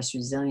 sleep, stress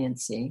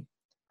resiliency.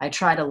 I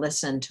try to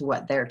listen to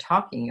what they're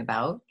talking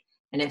about.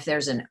 And if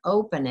there's an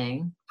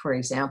opening, for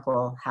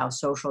example, how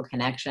social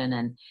connection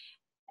and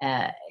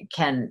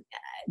can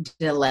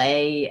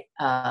delay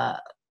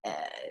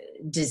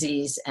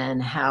disease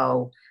and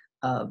how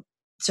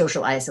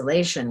social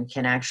isolation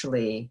can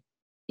actually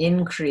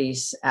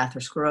increase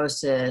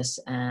atherosclerosis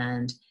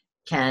and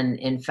can,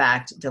 in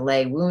fact,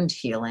 delay wound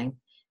healing.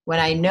 When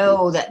I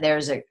know that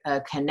there's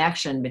a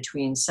connection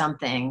between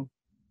something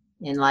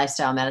in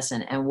lifestyle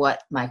medicine and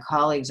what my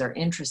colleagues are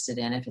interested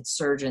in, if it's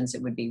surgeons,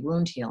 it would be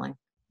wound healing.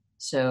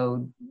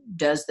 So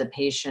does the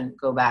patient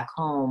go back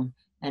home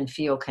and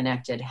feel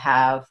connected,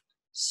 have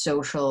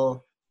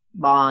social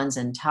bonds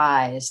and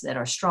ties that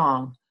are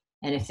strong?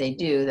 And if they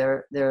do,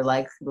 they're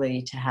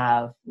likely to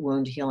have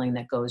wound healing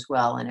that goes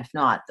well. And if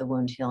not, the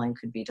wound healing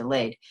could be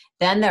delayed.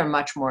 Then they're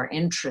much more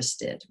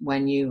interested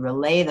when you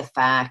relay the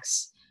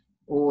facts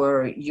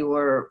or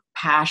your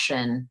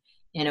passion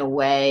in a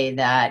way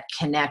that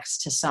connects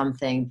to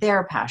something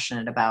they're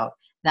passionate about.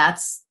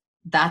 That's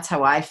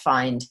how I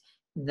find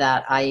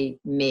that I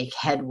make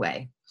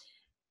headway.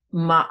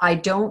 I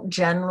don't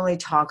generally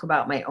talk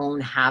about my own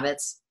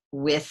habits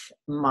with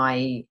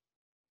my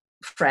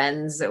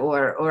friends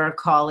or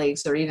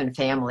colleagues or even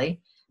family.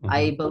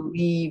 I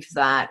believe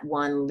that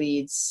one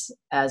leads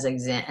as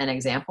an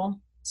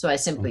example. So I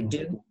simply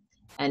do.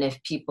 And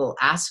if people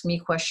ask me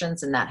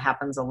questions, and that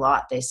happens a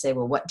lot, they say,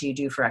 well, what do you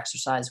do for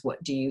exercise?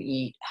 What do you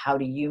eat? How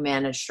do you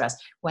manage stress?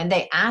 When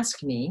they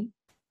ask me,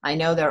 I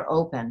know they're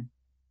open.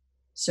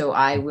 So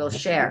I will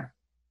share.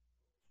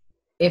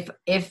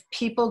 If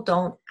people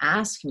don't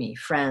ask me,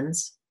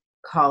 friends,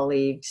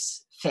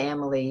 colleagues,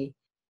 family,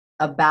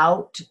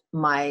 about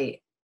my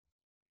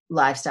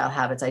lifestyle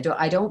habits,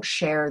 I don't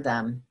share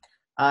them.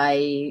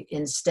 I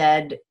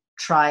instead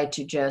try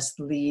to just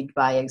lead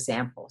by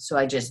example. So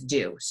I just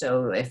do.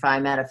 So if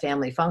I'm at a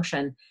family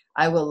function,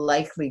 I will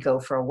likely go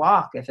for a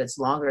walk if it's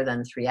longer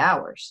than 3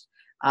 hours.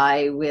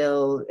 I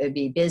will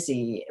be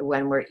busy.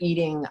 When we're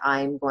eating,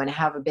 I'm going to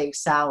have a big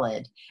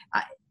salad.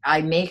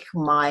 I make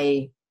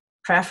my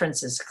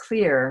preferences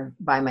clear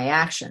by my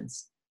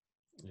actions.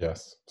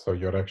 Yes. So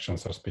your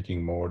actions are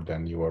speaking more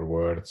than your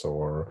words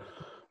or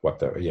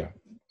whatever. Yeah.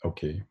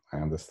 Okay. I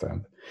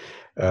understand.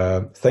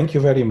 Thank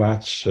you very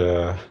much,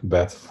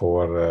 Beth,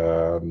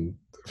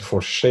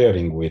 for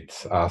sharing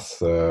with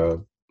us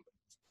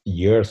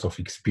years of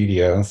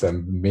experience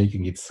and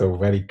making it so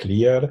very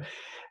clear.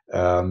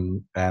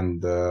 I'm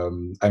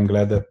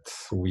glad that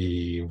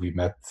we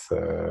met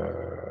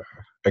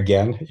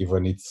again,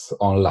 even it's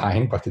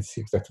online, but it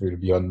seems that will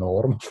be a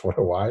norm for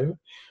a while.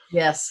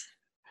 Yes.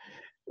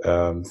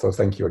 So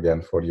thank you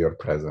again for your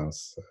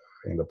presence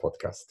in the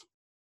podcast.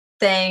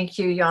 Thank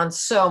you, Jan,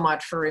 so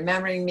much for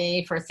remembering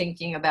me, for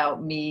thinking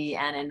about me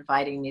and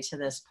inviting me to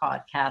this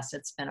podcast.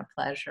 It's been a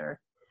pleasure.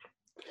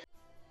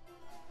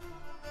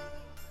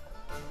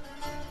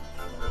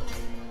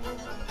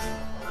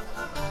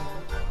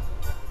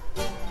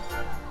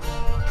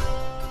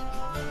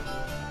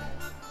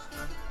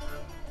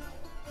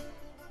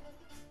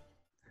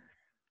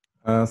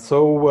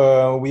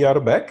 So we are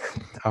back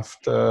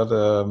after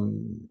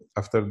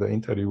the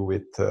interview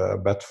with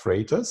Beth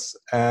Freitas,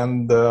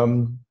 and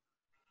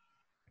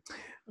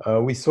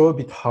we saw a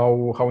bit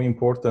how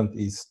important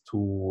is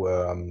to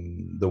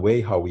the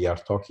way how we are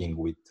talking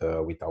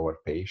with our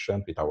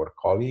patient, with our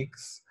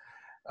colleagues,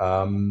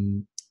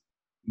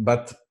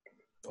 but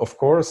of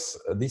course,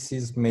 this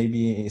is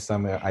maybe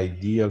some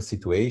ideal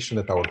situation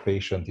that our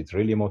patient is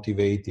really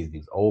motivated,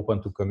 is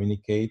open to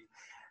communicate.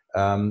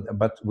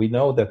 But we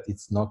know that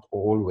it's not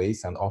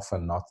always and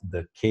often not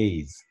the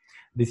case.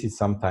 This is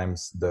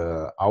sometimes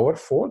our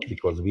fault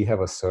because we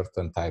have a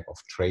certain type of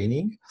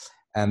training.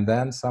 And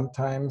then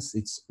sometimes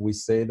we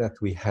say that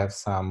we have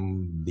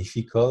some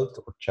difficult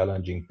or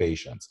challenging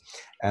patients.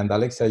 And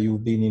Alexia,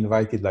 you've been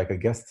invited like a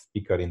guest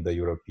speaker in the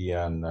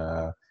European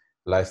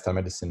Lifestyle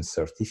Medicine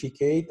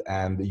Certificate,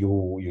 and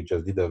you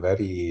just did a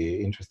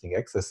very interesting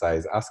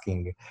exercise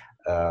asking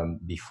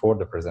before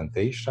the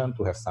presentation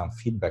to have some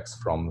feedbacks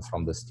from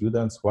the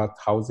students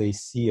how they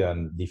see a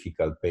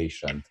difficult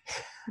patient.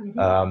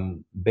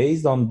 Mm-hmm.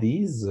 Based on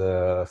these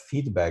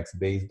feedbacks,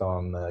 based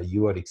on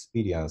your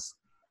experience,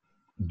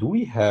 do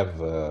we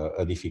have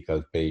a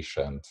difficult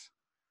patient?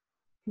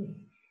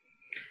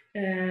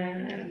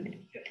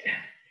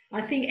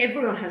 I think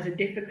everyone has a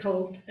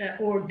difficult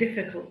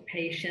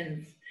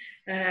patients.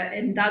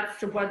 And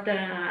that's what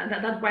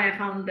that's why I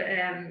found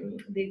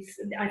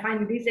I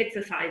find these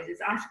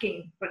exercises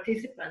asking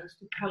participants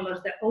to tell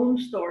us their own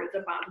stories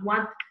about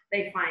what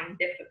they find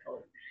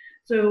difficult.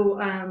 So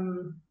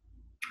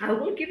I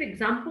will give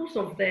examples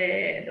of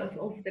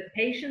the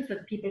patients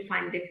that people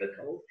find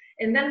difficult,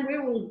 and then we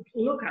will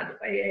look at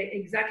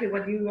exactly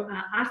what you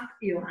asked,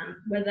 Johan,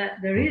 whether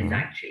there is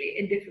actually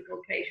a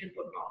difficult patient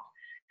or not.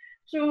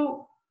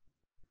 So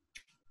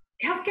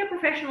healthcare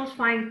professionals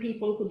find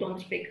people who don't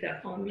speak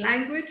their own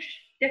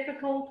language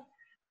difficult,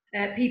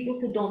 people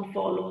who don't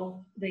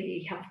follow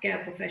the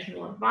healthcare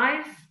professional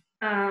advice,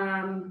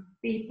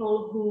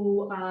 people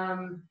who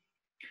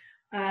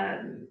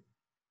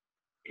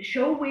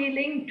show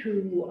willing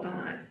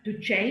to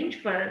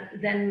change, but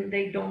then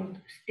they don't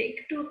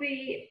stick to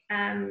the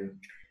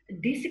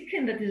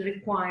discipline that is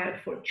required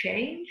for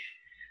change,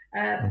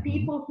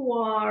 people who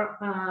are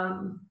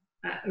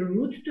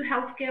rude to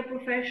healthcare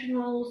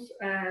professionals,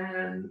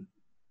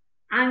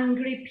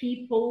 angry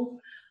people.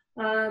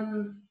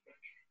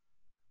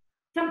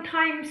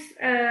 Sometimes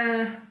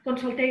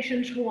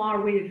consultations who are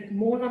with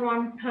more than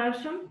one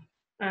person,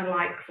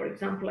 like for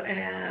example,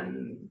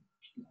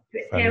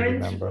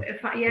 parents,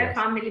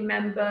 family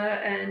member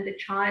and the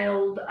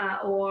child,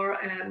 or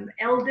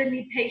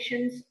elderly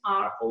patients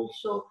are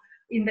also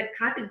in the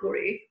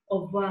category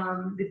of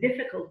the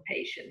difficult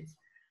patients.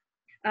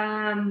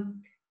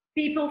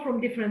 People from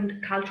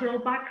different cultural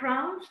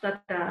backgrounds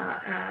that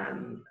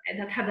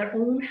have their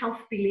own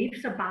health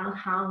beliefs about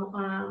how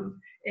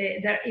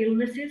their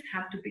illnesses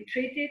have to be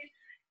treated,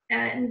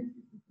 and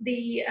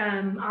the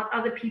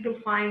other people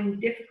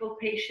find difficult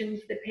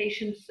patients. The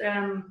patients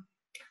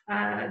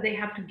they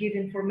have to give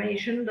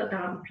information that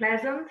are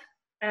unpleasant.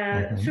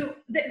 So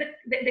the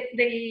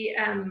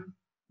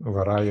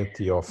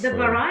variety of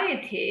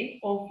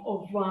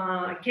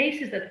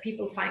cases that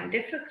people find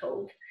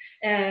difficult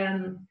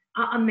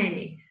are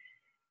many.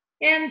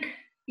 And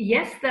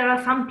yes, there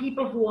are some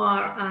people who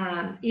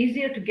are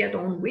easier to get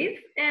on with,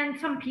 and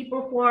some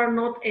people who are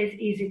not as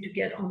easy to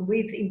get on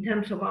with in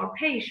terms of our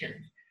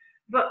patients.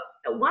 But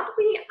what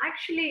we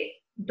actually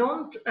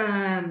don't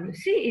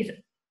see is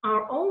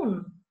our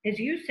own, as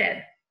you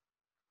said,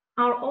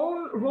 our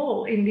own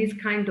role in these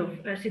kind of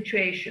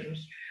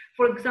situations.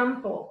 For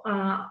example,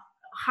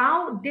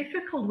 how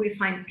difficult we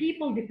find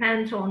people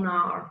depends on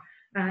our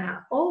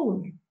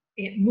own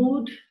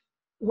mood,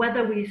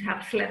 whether we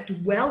have slept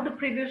well the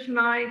previous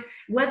night,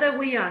 whether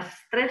we are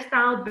stressed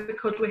out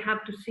because we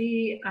have to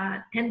see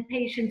 10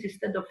 patients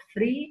instead of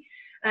 3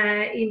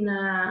 in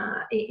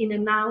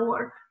an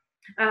hour,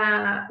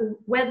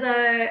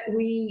 whether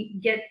we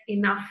get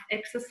enough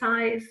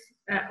exercise,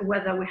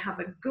 whether we have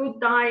a good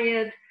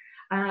diet,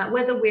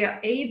 whether we are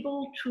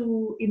able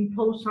to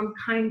impose some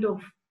kind of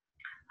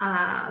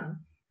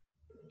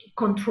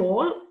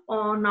control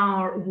on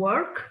our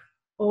work,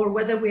 or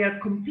whether we are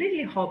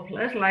completely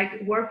hopeless,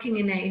 like working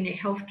in a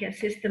healthcare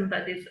system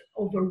that is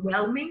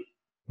overwhelming,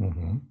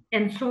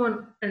 and so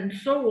on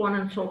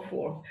and so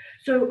forth.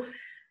 So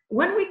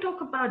when we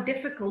talk about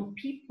difficult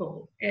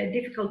people,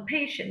 difficult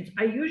patients,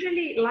 I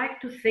usually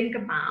like to think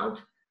about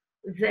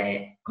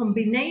the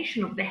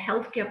combination of the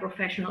healthcare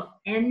professional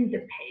and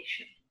the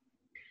patient.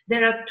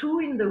 there are two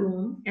in the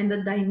room, and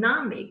the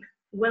dynamic,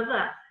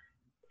 whether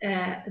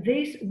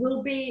this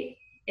will be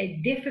a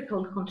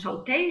difficult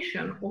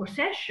consultation or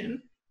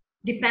session,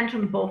 depends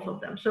on both of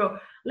them. So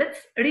let's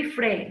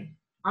reframe.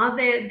 Are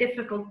they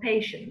difficult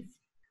patients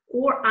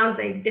or are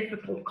they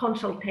difficult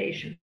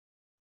consultations?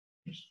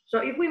 So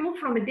if we move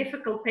from a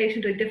difficult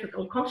patient to a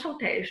difficult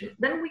consultation,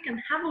 then we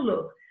can have a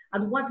look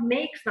at what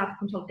makes that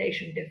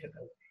consultation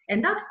difficult.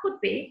 And that could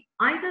be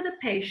either the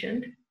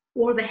patient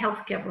or the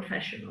healthcare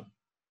professional,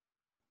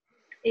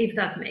 if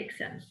that makes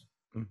sense.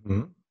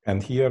 Mm-hmm.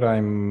 And here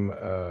I'm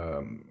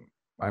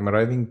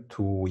arriving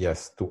to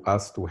us,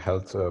 to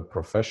health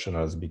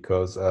professionals,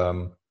 because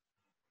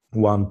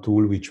one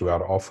tool which we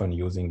are often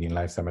using in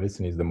lifestyle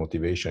medicine is the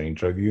motivation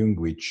interviewing,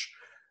 which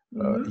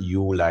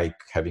you, like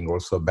having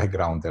also a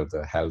background as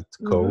a health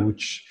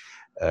coach,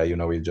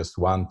 with just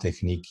one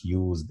technique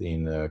used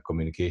in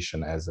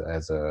communication as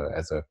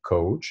a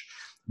coach.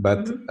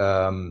 But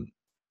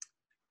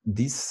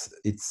this,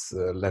 it's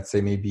let's say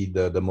maybe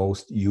the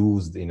most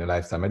used in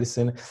lifestyle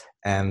medicine,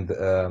 and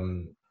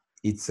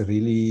it's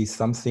really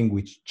something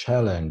which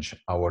challenge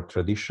our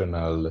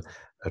traditional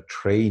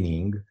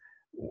training,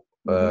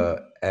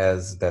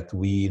 as that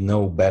we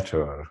know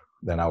better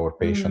than our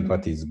patient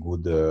what is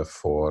good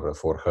for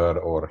her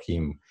or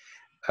him.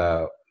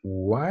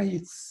 Why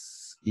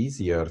it's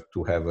easier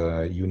to have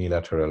a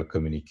unilateral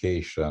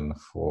communication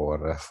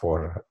for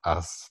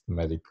us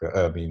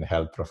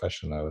health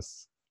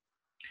professionals,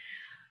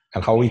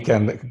 and how we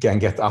can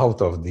get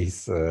out of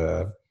this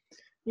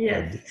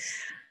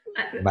matrix?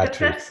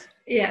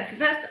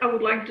 First, I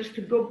would like just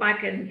to go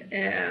back and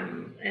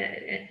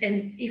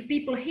if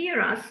people hear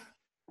us,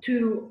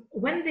 to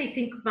when they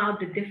think about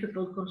the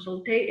difficult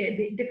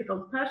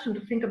person,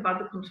 to think about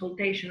the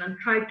consultation and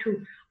try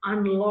to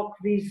unlock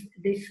this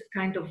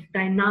kind of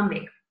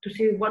dynamic to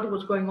see what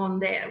was going on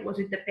there. Was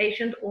it the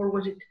patient or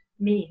was it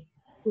me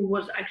who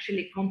was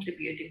actually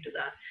contributing to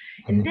that?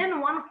 And then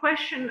one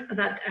question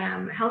that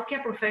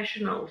healthcare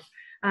professionals,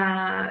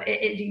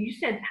 you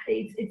said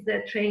it's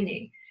their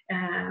training.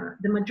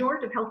 The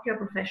majority of healthcare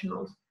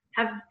professionals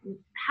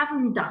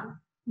haven't done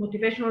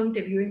motivational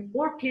interviewing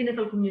or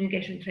clinical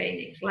communication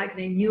trainings like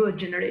the newer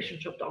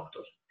generations of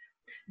doctors.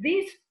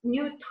 This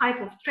new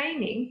type of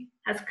training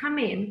has come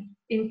in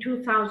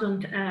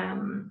 2000,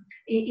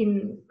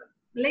 in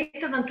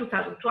later than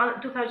 2000,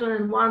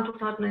 2001,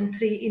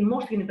 2003 in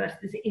most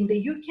universities in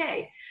the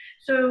UK.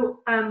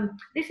 So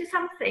this is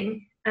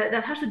something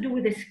that has to do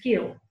with the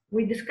skill.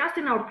 We discussed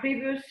in our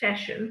previous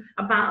session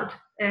about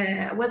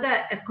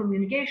whether a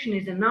communication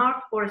is an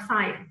art or a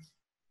science.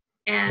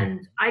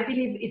 And I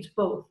believe it's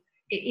both.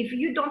 If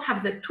you don't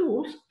have the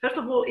tools, first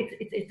of all,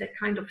 it's a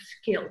kind of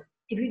skill.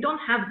 If you don't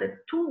have the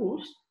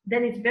tools,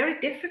 then it's very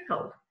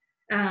difficult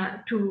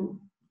to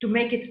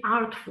make it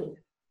artful.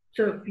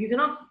 So you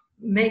cannot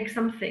make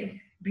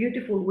something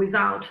beautiful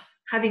without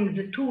having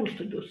the tools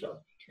to do so.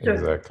 So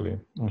exactly.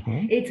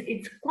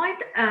 It's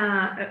quite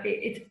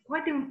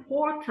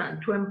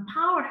important to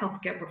empower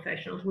healthcare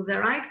professionals with the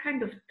right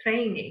kind of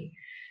training,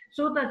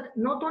 so that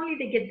not only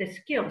they get the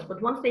skills,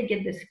 but once they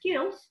get the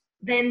skills,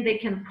 then they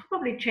can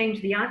probably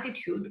change the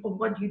attitude of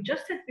what you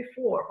just said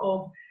before,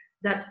 of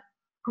that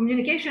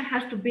communication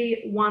has to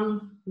be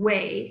one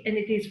way, and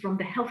it is from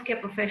the healthcare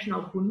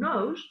professional who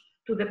knows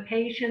to the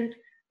patient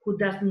who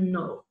doesn't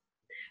know.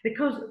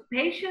 Because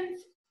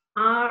patients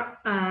are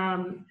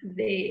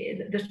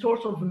the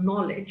source of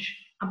knowledge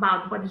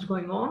about what is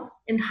going on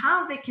and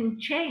how they can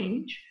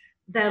change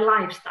their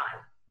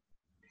lifestyle.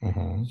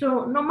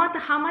 So no matter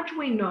how much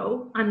we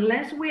know,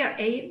 unless we are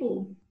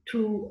able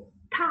to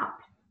tap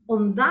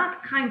on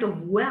that kind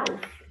of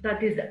wealth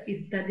that is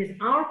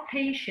our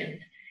patient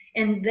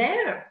and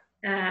their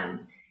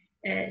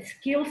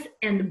skills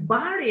and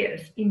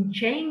barriers in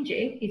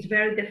changing, it's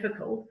very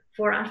difficult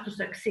for us to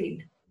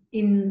succeed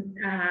in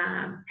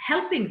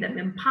helping them,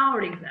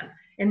 empowering them.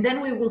 And then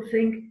we will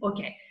think,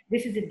 okay,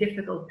 this is a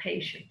difficult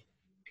patient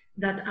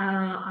that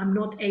I'm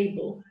not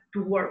able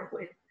to work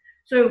with.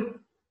 So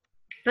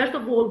first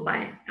of all,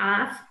 by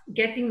us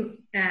getting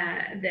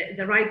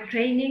the right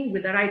training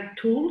with the right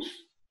tools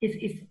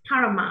is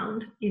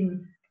paramount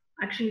in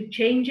actually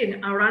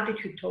changing our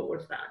attitude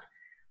towards that.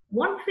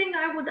 One thing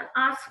I would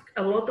ask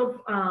a lot of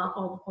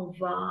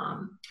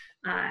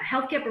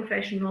healthcare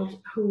professionals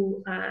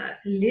who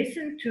may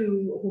listen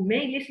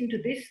to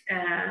this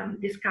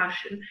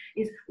discussion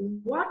is,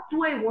 what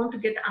do I want to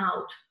get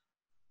out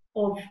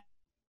of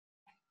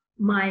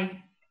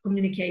my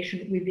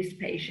communication with this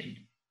patient?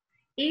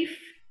 If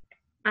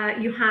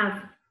you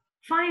have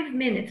 5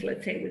 minutes,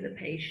 let's say, with a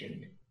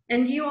patient,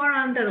 and you are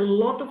under a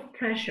lot of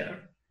pressure,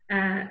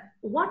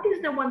 what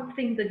is the one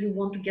thing that you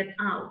want to get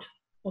out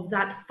of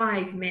that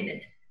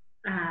 5-minute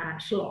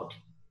slot?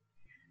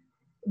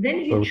 Then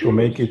you choose to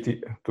make it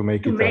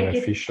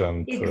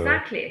efficient.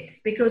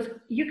 Exactly, because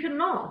you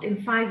cannot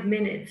in 5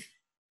 minutes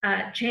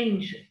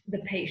change the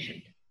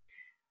patient.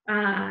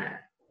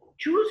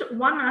 Choose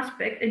one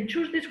aspect and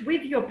choose this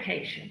with your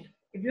patient.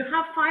 If you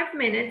have 5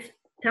 minutes,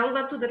 tell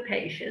that to the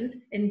patient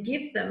and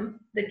give them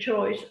the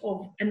choice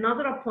of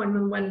another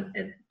appointment when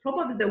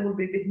probably there will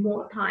be a bit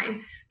more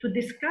time to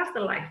discuss the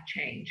life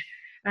change,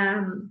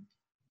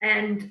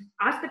 and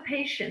ask the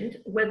patient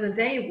whether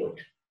they would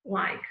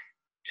like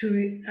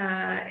to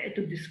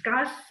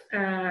discuss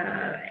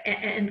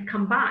and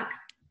come back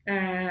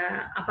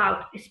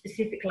about a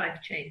specific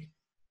life change,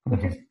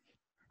 which is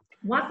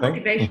what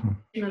motivation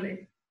is.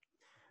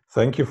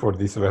 Thank you for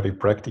this very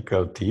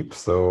practical tip.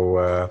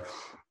 So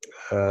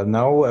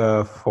now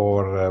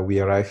we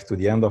arrive to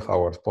the end of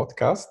our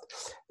podcast,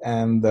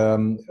 and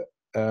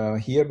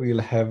here we'll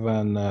have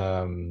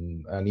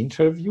an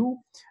interview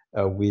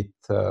with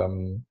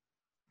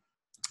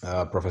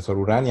Professor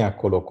Urania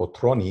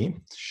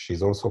Kolokotroni.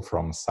 She's also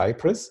from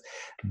Cyprus,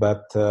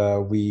 but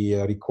we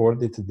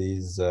recorded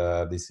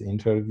this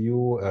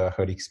interview,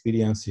 her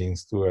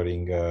experiences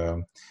during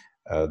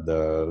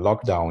the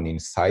lockdown in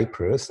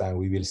Cyprus, and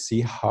we will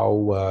see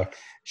how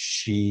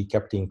she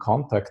kept in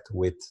contact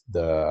with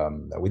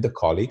the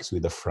colleagues,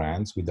 with the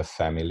friends, with the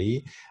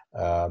family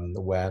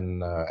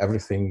when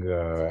everything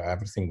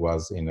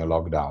was in a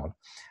lockdown.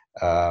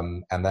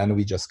 And then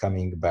we just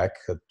coming back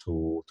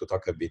to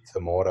talk a bit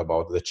more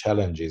about the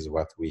challenges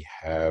what we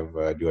have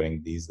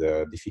during this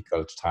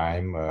difficult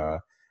time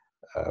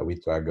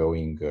we are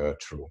going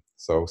through.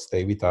 So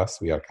stay with us.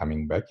 We are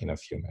coming back in a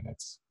few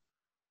minutes.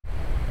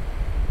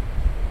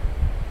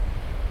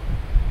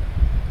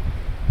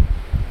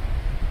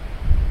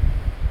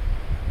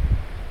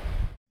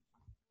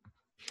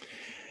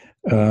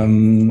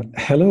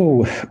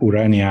 Hello,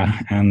 Urania,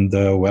 and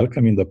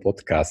welcome in the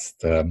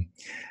podcast.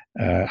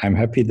 I'm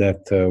happy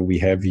that we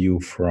have you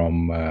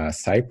from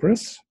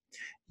Cyprus.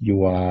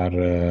 You are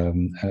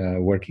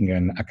working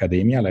in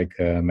academia like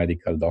a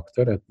medical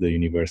doctor at the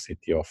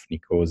University of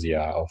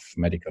Nicosia of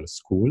Medical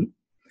School.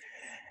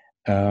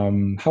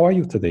 How are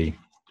you today?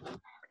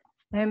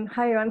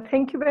 Hi, Ivan.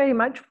 Thank you very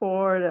much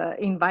for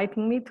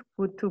inviting me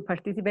to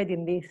participate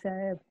in this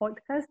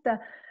podcast.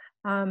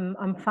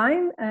 I'm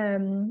fine.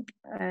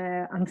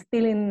 I'm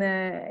still in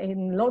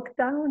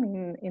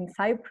lockdown in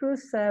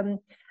Cyprus.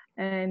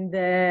 And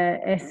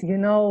as you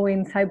know,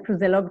 in Cyprus,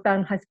 the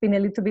lockdown has been a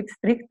little bit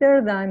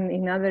stricter than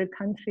in other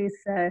countries.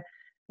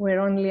 We're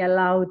only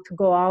allowed to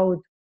go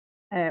out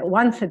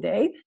once a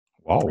day.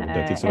 Wow,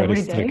 that is very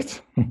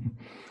strict.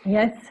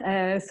 Yes.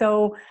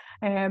 So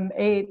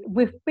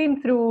we've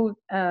been through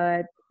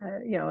a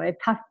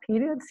tough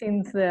period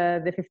since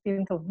the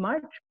 15th of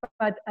March,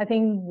 but I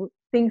think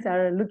things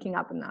are looking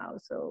up now.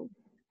 So.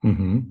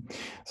 Mm-hmm.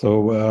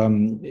 So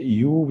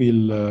you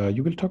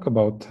will talk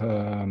about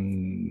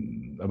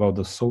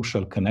the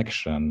social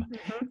connection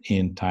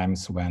in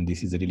times when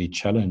this is really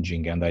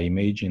challenging, and I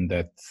imagine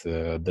that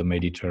the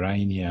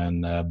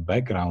Mediterranean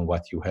background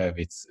what you have,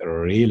 it's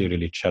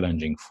really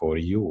challenging for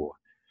you.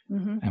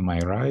 Am I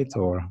right?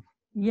 Or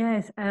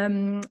yes,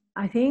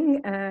 I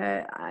think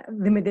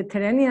the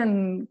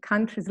Mediterranean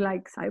countries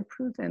like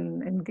Cyprus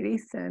and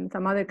Greece and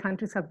some other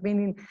countries have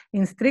been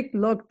in strict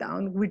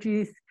lockdown, which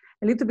is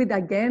a little bit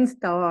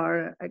against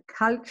our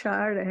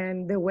culture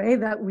and the way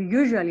that we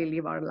usually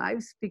live our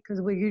lives,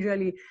 because we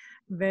usually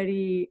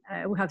we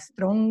have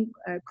strong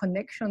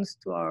connections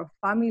to our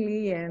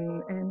family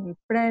and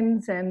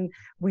friends, and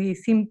we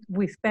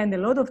spend a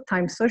lot of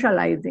time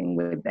socializing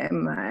with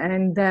them.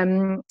 And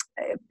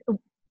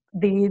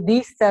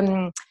this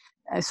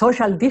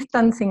social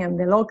distancing and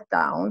the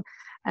lockdown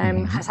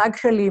has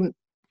actually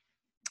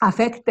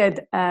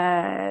affected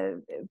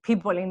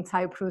people in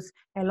Cyprus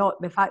a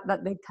lot, the fact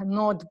that they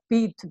cannot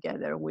be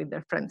together with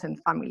their friends and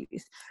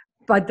families.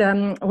 But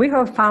we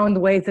have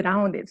found ways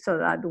around it so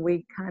that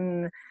we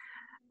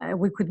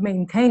could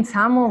maintain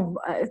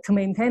to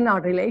maintain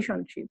our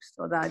relationships,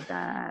 so that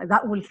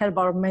that will help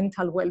our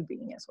mental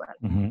well-being as well.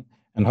 Mm-hmm.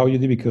 And how you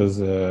did, because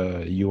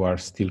you are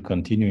still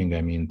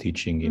continuing,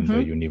 teaching in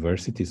the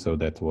university, so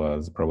that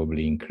was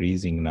probably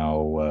increasing now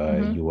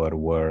your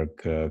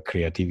work,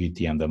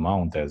 creativity and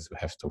amount, as you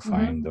have to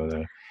find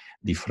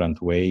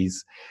different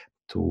ways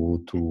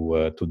to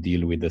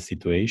deal with the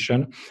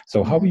situation.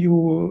 So how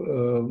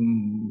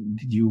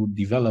did you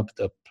develop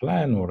a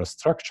plan or a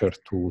structure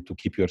to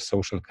keep your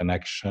social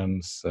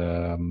connections?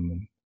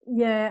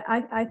 Yeah,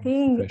 I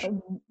think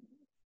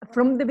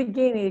from the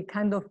beginning, it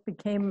kind of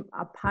became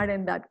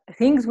apparent that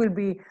things will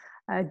be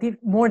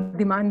more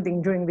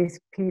demanding during this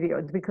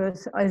period,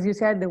 because, as you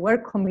said, the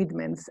work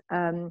commitments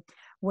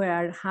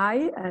were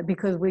high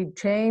because we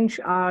changed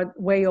our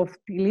way of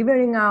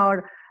delivering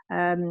our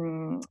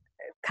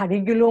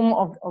curriculum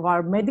of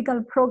our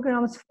medical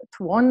programs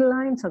to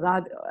online, so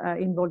that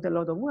involved a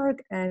lot of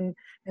work. And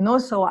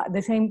also at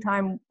the same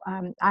time,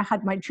 I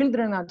had my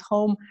children at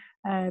home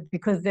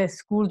because the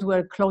schools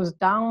were closed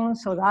down,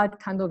 so that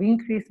kind of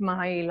increased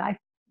my life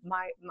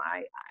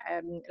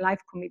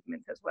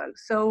commitment as well.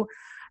 So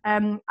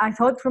I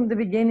thought from the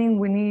beginning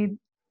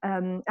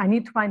I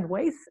need to find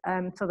ways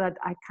so that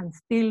I can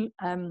still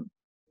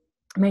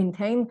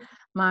maintain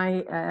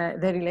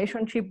the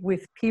relationship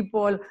with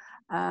people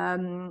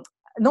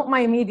not my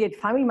immediate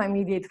family,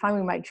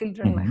 my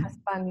children, my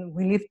husband,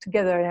 we live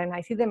together, and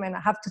I see them, and I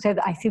have to say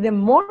that I see them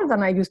more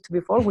than I used to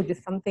before, which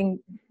is something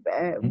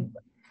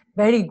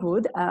very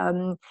good.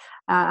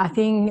 I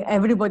think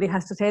everybody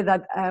has to say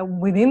that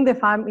within the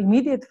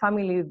immediate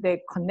family, the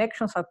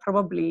connections have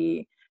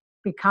probably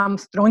become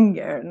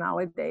stronger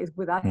nowadays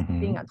with us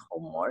being at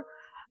home more.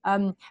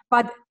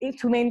 But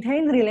to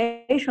maintain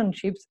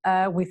relationships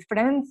with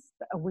friends,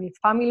 with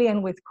family,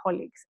 and with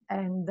colleagues.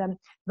 And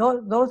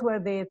those were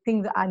the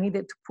things that I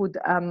needed to put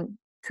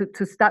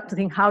to start to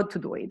think how to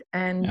do it.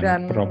 And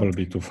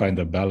probably to find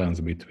a balance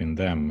between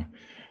them.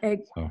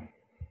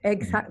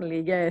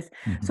 Exactly, yes.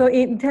 So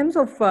in terms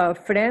of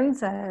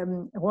friends,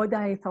 what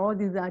I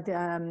thought is that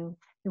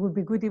it would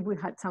be good if we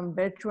had some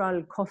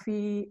virtual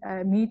coffee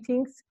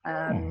meetings.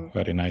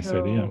 Very nice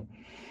idea.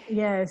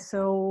 Yeah,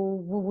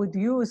 so we would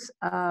use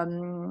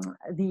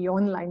the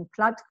online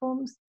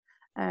platforms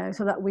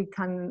so that we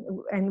can,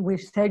 and we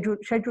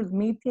scheduled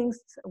meetings.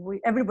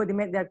 Everybody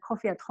made their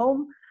coffee at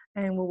home,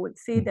 and we would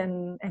sit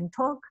and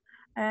talk.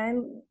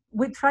 And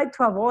we tried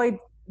to avoid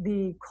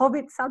the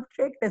COVID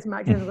subject as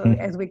much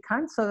as we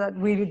can, so that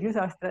we reduce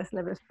our stress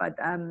levels. But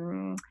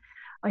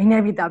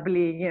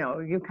inevitably,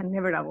 you can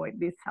never avoid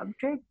this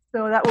subject.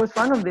 So that was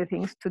one of the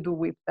things to do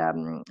with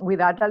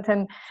adults,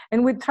 and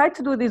we try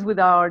to do this with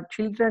our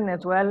children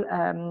as well,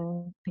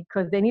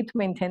 because they need to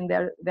maintain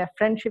their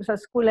friendships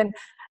at school.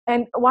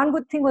 And one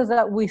good thing was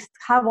that we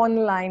have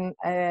online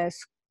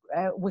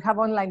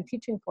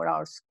teaching for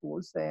our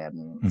schools,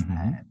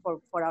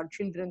 for our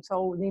children,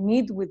 so they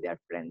meet with their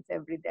friends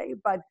every day.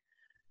 But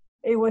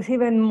it was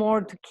even more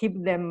to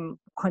keep them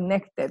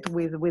connected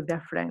with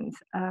their friends.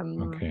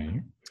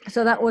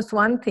 So that was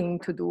one thing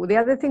to do. The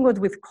other thing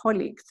was with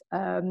colleagues,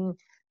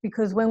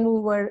 because when we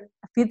were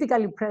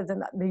physically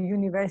present at the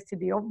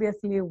university,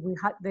 obviously we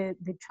had the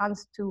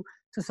chance to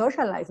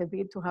socialize a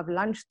bit, to have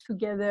lunch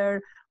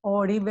together,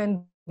 or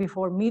even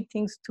before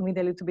meetings to meet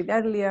a little bit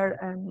earlier,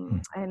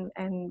 and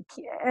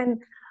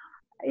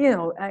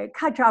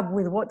catch up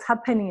with what's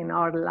happening in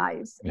our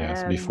lives.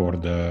 Yes, before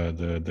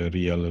the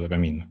real,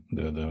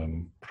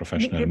 the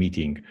professional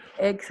meeting.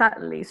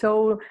 Exactly.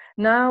 So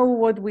now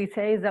what we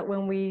say is that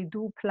when we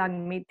do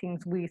plan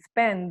meetings, we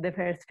spend the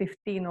first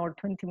 15 or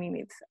 20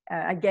 minutes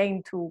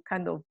again to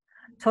kind of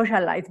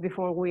socialize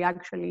before we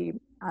actually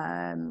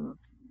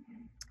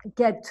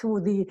get to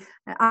the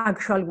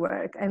actual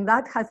work. And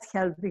that has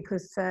helped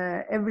because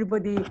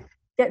everybody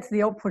gets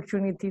the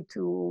opportunity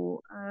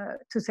to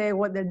say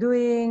what they're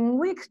doing.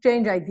 We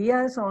exchange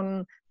ideas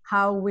on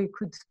how we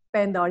could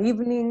spend our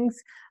evenings.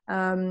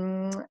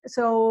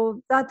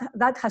 So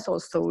that has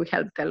also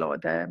helped a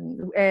lot,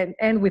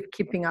 and with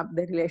keeping up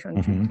the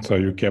relationship. So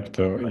you kept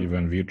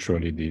even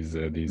virtually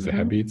these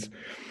habits,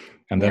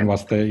 and then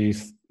was the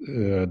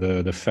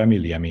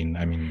family? In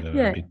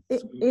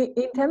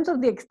terms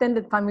of the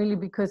extended family,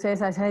 because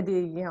as I said,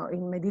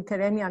 in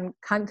Mediterranean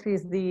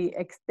countries, the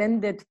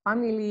extended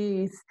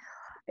family is,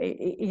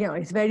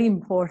 it's very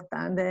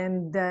important.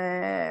 And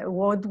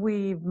what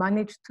we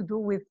managed to do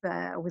with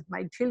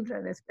my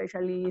children,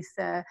 especially, is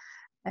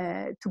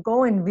to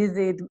go and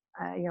visit,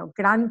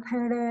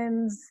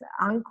 grandparents,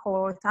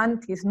 uncles,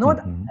 aunties,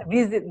 not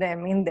visit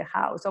them in the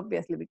house,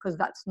 obviously, because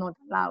that's not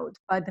allowed.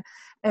 But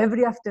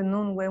every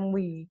afternoon when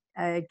we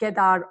do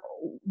our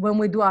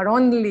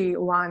only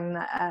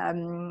one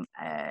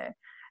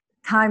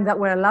time that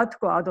we're allowed to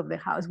go out of the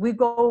house, we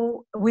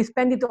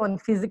spend it on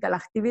physical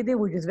activity,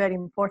 which is very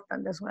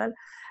important as well.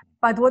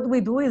 But what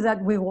we do is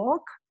that we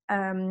walk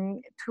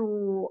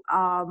to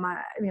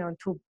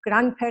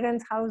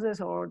grandparents' houses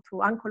or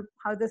to uncle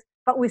houses,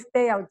 but we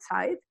stay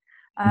outside.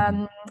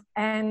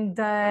 And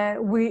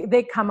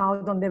they come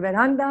out on the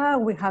veranda,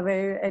 we have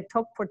a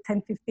talk for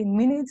 10-15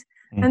 minutes,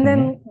 and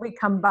then we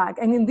come back.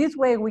 And in this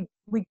way, we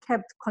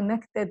kept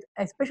connected,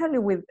 especially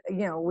with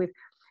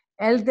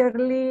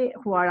elderly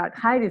who are at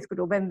high risk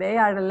group, and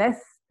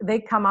they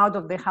come out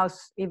of the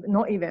house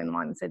not even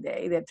once a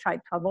day. They try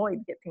to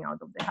avoid getting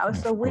out of the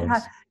house. So we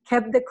have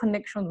kept the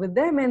connection with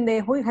them, and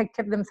we have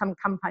kept them some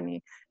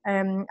company.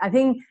 I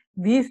think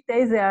these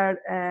days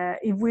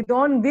if we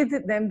don't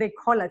visit them, they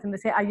call us and they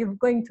say, "Are you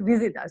going to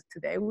visit us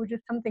today?" Which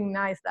is something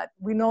nice, that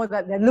we know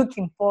that they're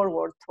looking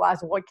forward to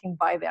us walking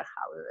by their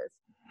houses.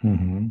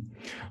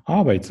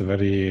 But it's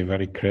very,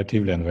 very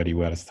creative and very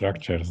well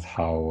structured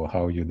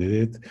how you did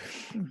it.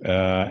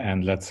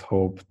 And let's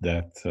hope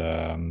that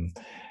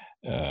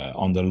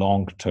on the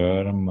long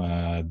term,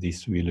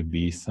 this will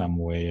be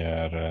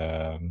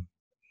somewhere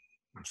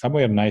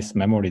nice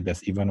memory,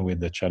 that even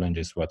with the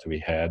challenges what we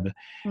had,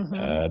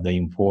 the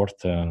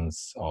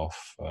importance of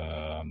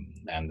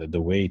and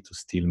the way to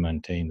still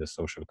maintain the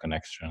social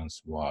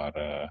connections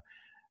were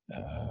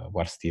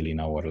still in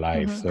our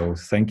life. So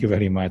thank you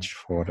very much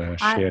for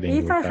sharing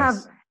with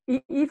us.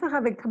 if I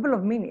have a couple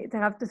of minutes, I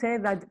have to say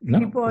that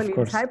people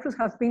in Cyprus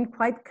have been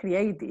quite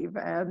creative.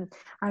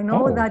 I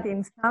know that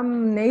in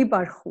some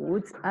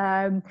neighborhoods,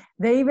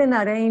 they even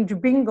arrange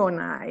bingo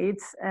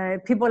nights.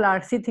 People are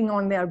sitting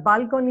on their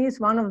balconies.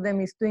 One of them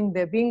is doing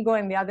the bingo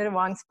and the other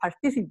ones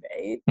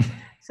participate.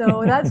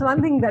 So that's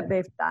one thing that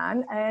they've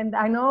done. And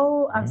I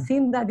know I've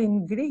seen that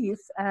in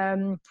Greece,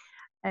 a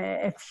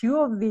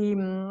few of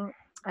the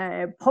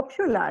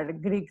popular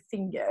Greek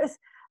singers,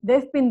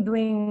 they've been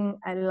doing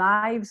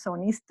lives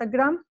on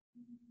Instagram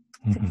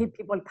to keep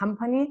people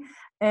company.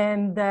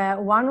 And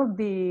one of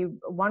the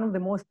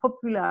most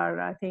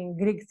popular, I think,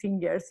 Greek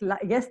singers,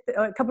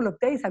 a couple of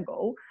days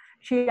ago,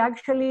 she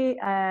actually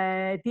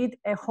did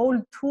a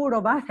whole tour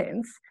of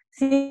Athens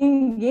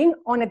singing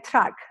on a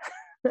track.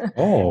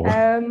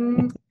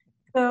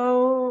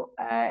 So,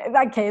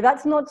 okay,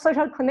 that's not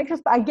social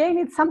connections, but again,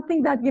 it's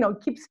something that,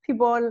 keeps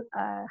people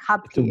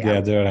happy.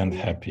 Together and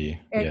happy.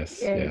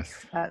 Yes,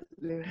 exactly.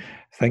 Yes.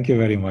 Thank you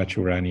very much,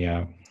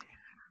 Urania.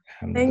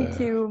 And, thank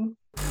you.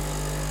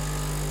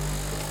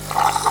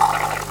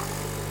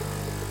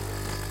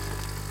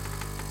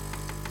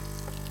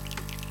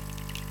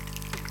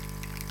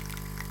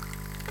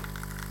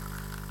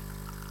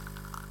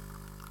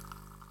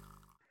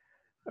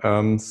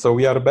 So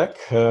we are back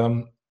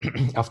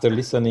after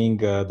listening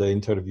the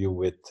interview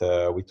with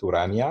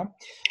Urania,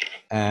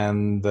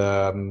 and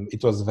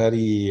it was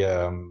very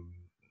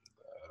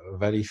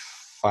very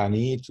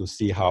funny to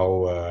see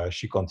how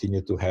she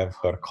continued to have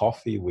her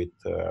coffee with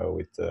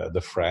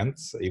the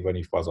friends, even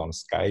if it was on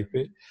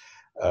Skype,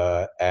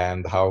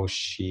 and how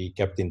she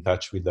kept in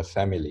touch with the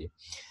family.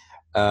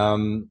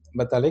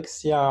 But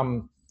Alexia,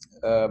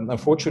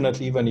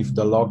 unfortunately, even if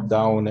the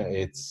lockdown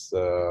it's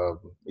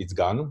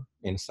gone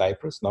in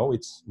Cyprus, now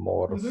it's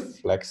more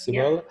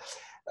flexible.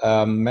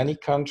 Many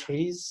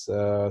countries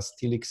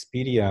still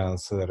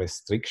experience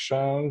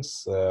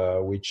restrictions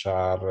which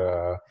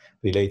are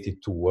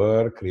related to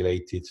work,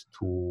 related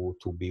to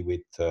be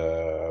with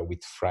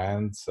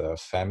friends,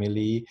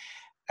 family.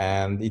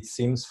 And it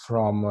seems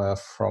from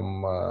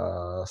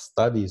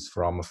studies,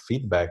 from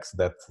feedbacks,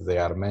 that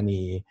there are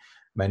many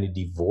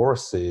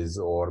divorces,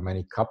 or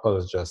many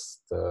couples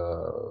just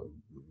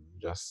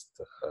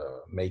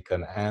make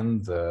an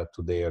end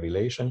to their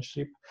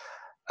relationship.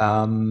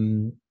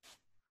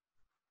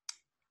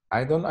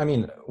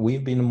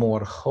 We've been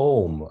more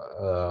home.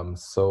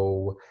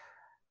 So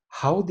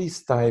how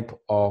this type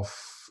of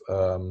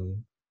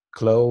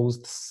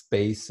closed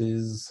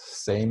spaces,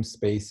 same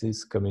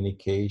spaces,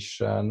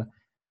 communication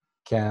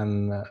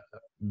can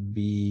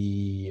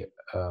be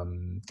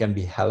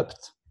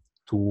helped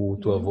to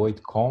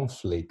avoid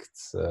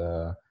conflicts,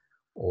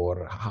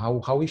 or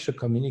how we should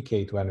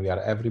communicate when we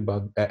are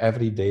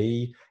every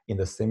day in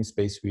the same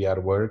space we are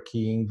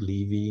working,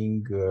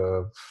 living,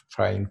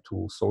 trying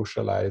to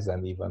socialize,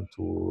 and even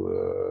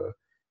to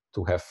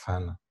have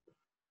fun.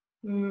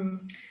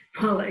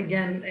 Well,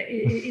 again,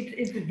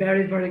 it's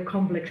very, very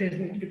complex,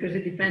 isn't it? Because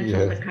it depends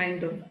on the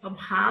kind of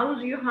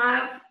house you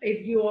have.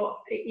 If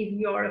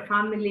you're a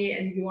family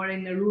and you are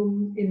in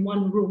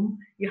one room,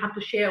 you have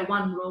to share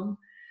one room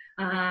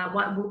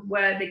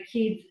where the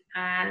kids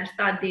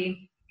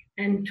study,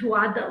 and two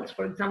adults,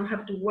 for example,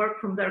 have to work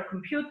from their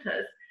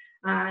computers.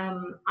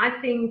 I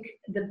think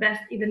the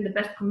best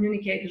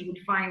communicators would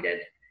find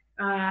it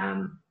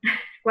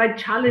quite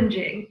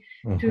challenging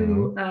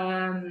to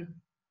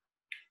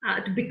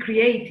be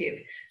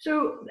creative.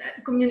 So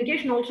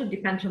communication also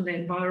depends on the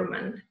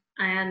environment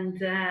and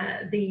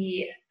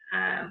the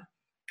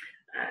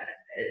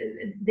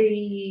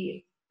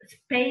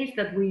space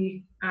that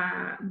we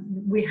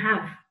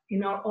have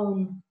in our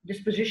own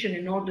disposition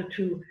in order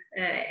to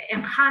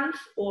enhance,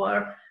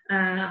 or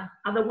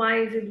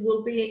otherwise it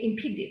will be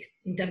impeded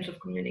in terms of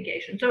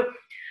communication. So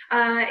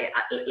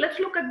let's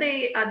look at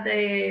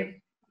the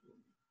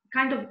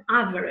kind of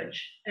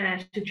average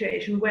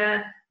situation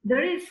where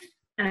there is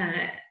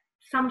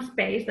some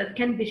space that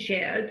can be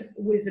shared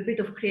with a bit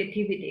of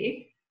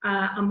creativity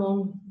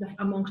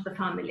amongst the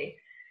family.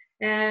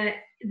 The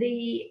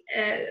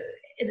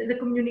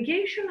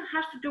communication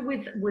has to do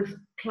with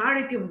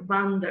clarity of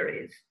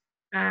boundaries.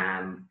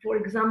 For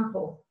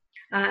example,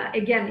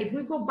 again, if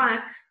we go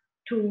back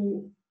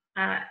to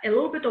a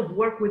little bit of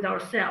work with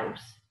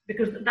ourselves,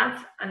 because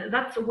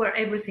that's where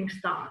everything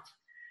starts.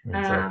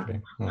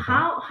 Exactly.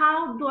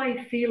 How do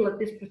I feel at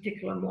this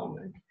particular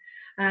moment?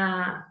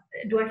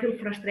 Do I feel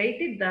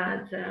frustrated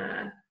that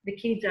the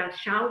kids are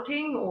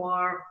shouting,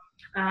 or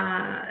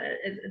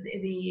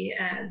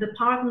the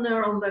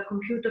partner on the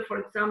computer, for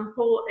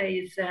example,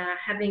 is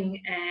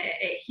having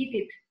a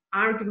heated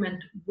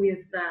argument with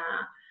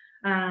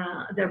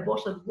their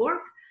boss at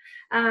work?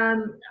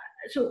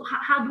 So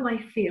how do I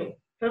feel?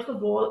 First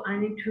of all, I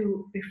need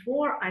to,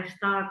 before I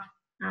start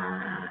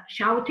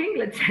shouting,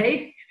 let's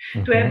say,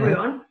 to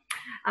everyone,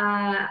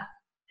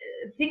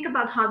 think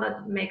about how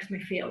that makes me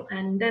feel.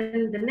 And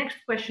then the next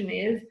question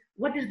is,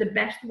 what is the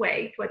best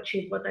way to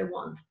achieve what I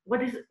want?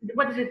 What is it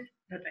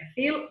that I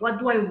feel? What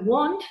do I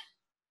want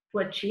to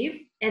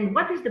achieve? And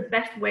what is the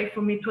best way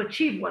for me to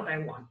achieve what I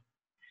want?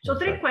 So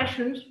 3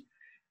 questions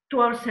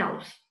to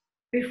ourselves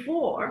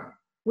before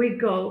we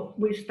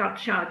start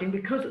shouting,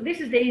 because this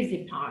is the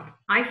easy part.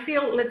 I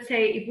feel, let's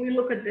say, if we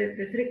look at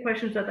the 3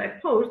 questions that I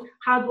posed,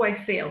 how do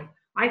I feel?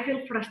 I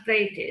feel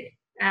frustrated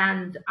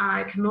and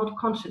I cannot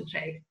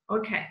concentrate.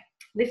 Okay,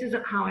 this is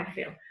how I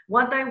feel.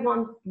 What do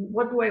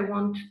I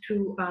want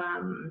to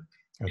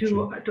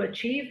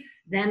achieve?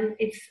 Then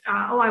it's,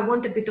 I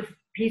want a bit of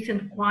peace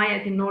and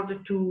quiet in order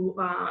to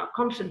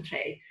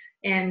concentrate.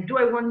 And do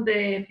I want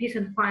the peace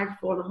and quiet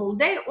for the whole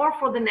day or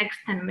for the next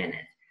 10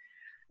 minutes?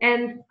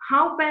 And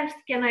how best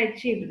can I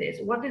achieve this?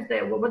 What is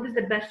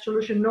the best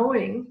solution,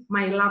 knowing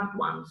my loved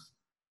ones?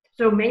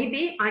 So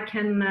maybe I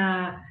can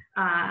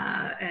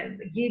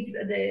give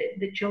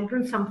the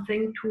children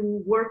something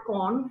to work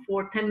on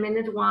for 10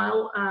 minutes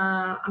while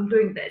I'm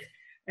doing this.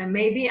 And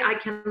maybe I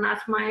can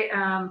ask my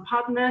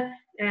partner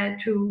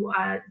to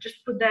just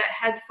put the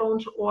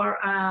headphones or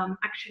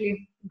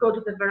actually go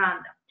to the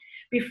veranda.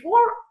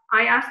 Before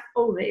I ask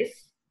all this,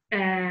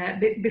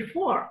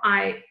 before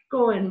I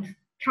go and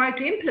try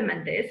to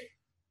implement this,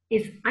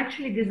 is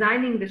actually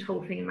designing this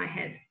whole thing in my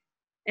head.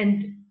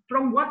 And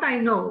from what I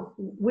know,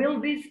 will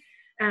these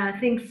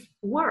things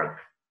work,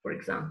 for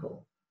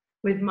example,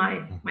 with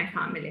my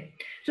family?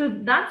 So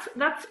that's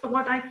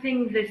what I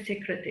think the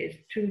secret is,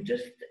 to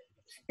just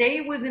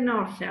stay within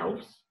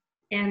ourselves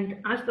and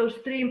ask those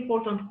 3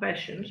 important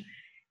questions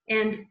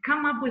and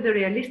come up with a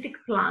realistic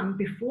plan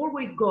before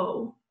we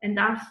go and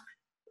ask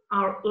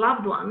our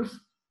loved ones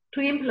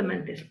to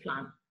implement this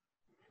plan.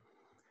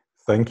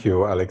 Thank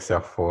you, Alexia,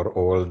 for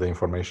all the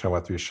information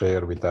what you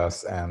share with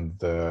us and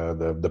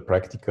the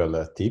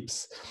practical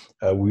tips.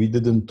 We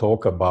didn't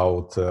talk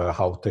about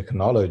how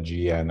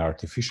technology and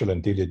artificial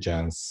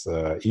intelligence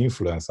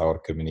influence our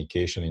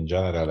communication in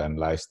general and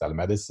lifestyle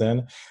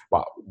medicine.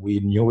 Well, we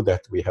knew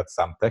that we had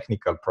some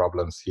technical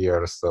problems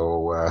here,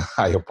 so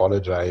I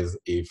apologize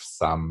if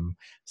some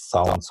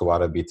sounds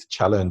were a bit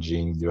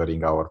challenging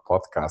during our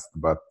podcast,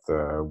 but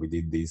we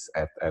did this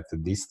at a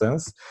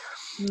distance.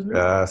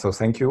 Mm-hmm. So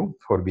thank you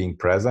for being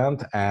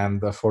present,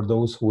 and for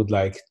those who would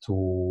like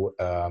to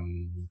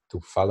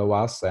follow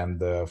us,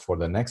 and for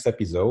the next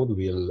episode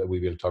we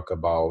will talk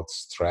about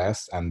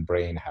stress and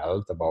brain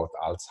health, about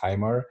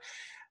Alzheimer,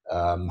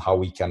 how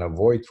we can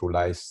avoid through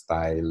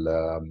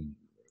lifestyle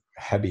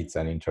habits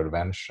and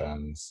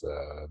interventions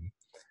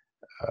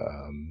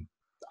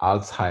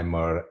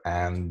Alzheimer,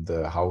 and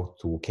how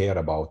to care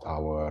about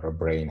our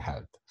brain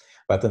health.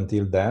 But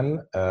until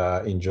then,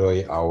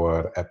 enjoy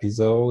our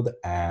episode,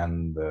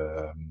 and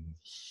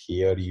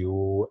hear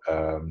you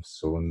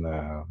soon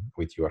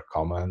with your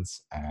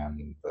comments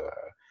and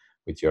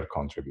with your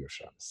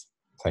contributions.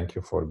 Thank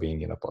you for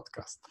being in a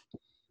podcast.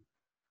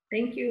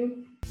 Thank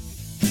you.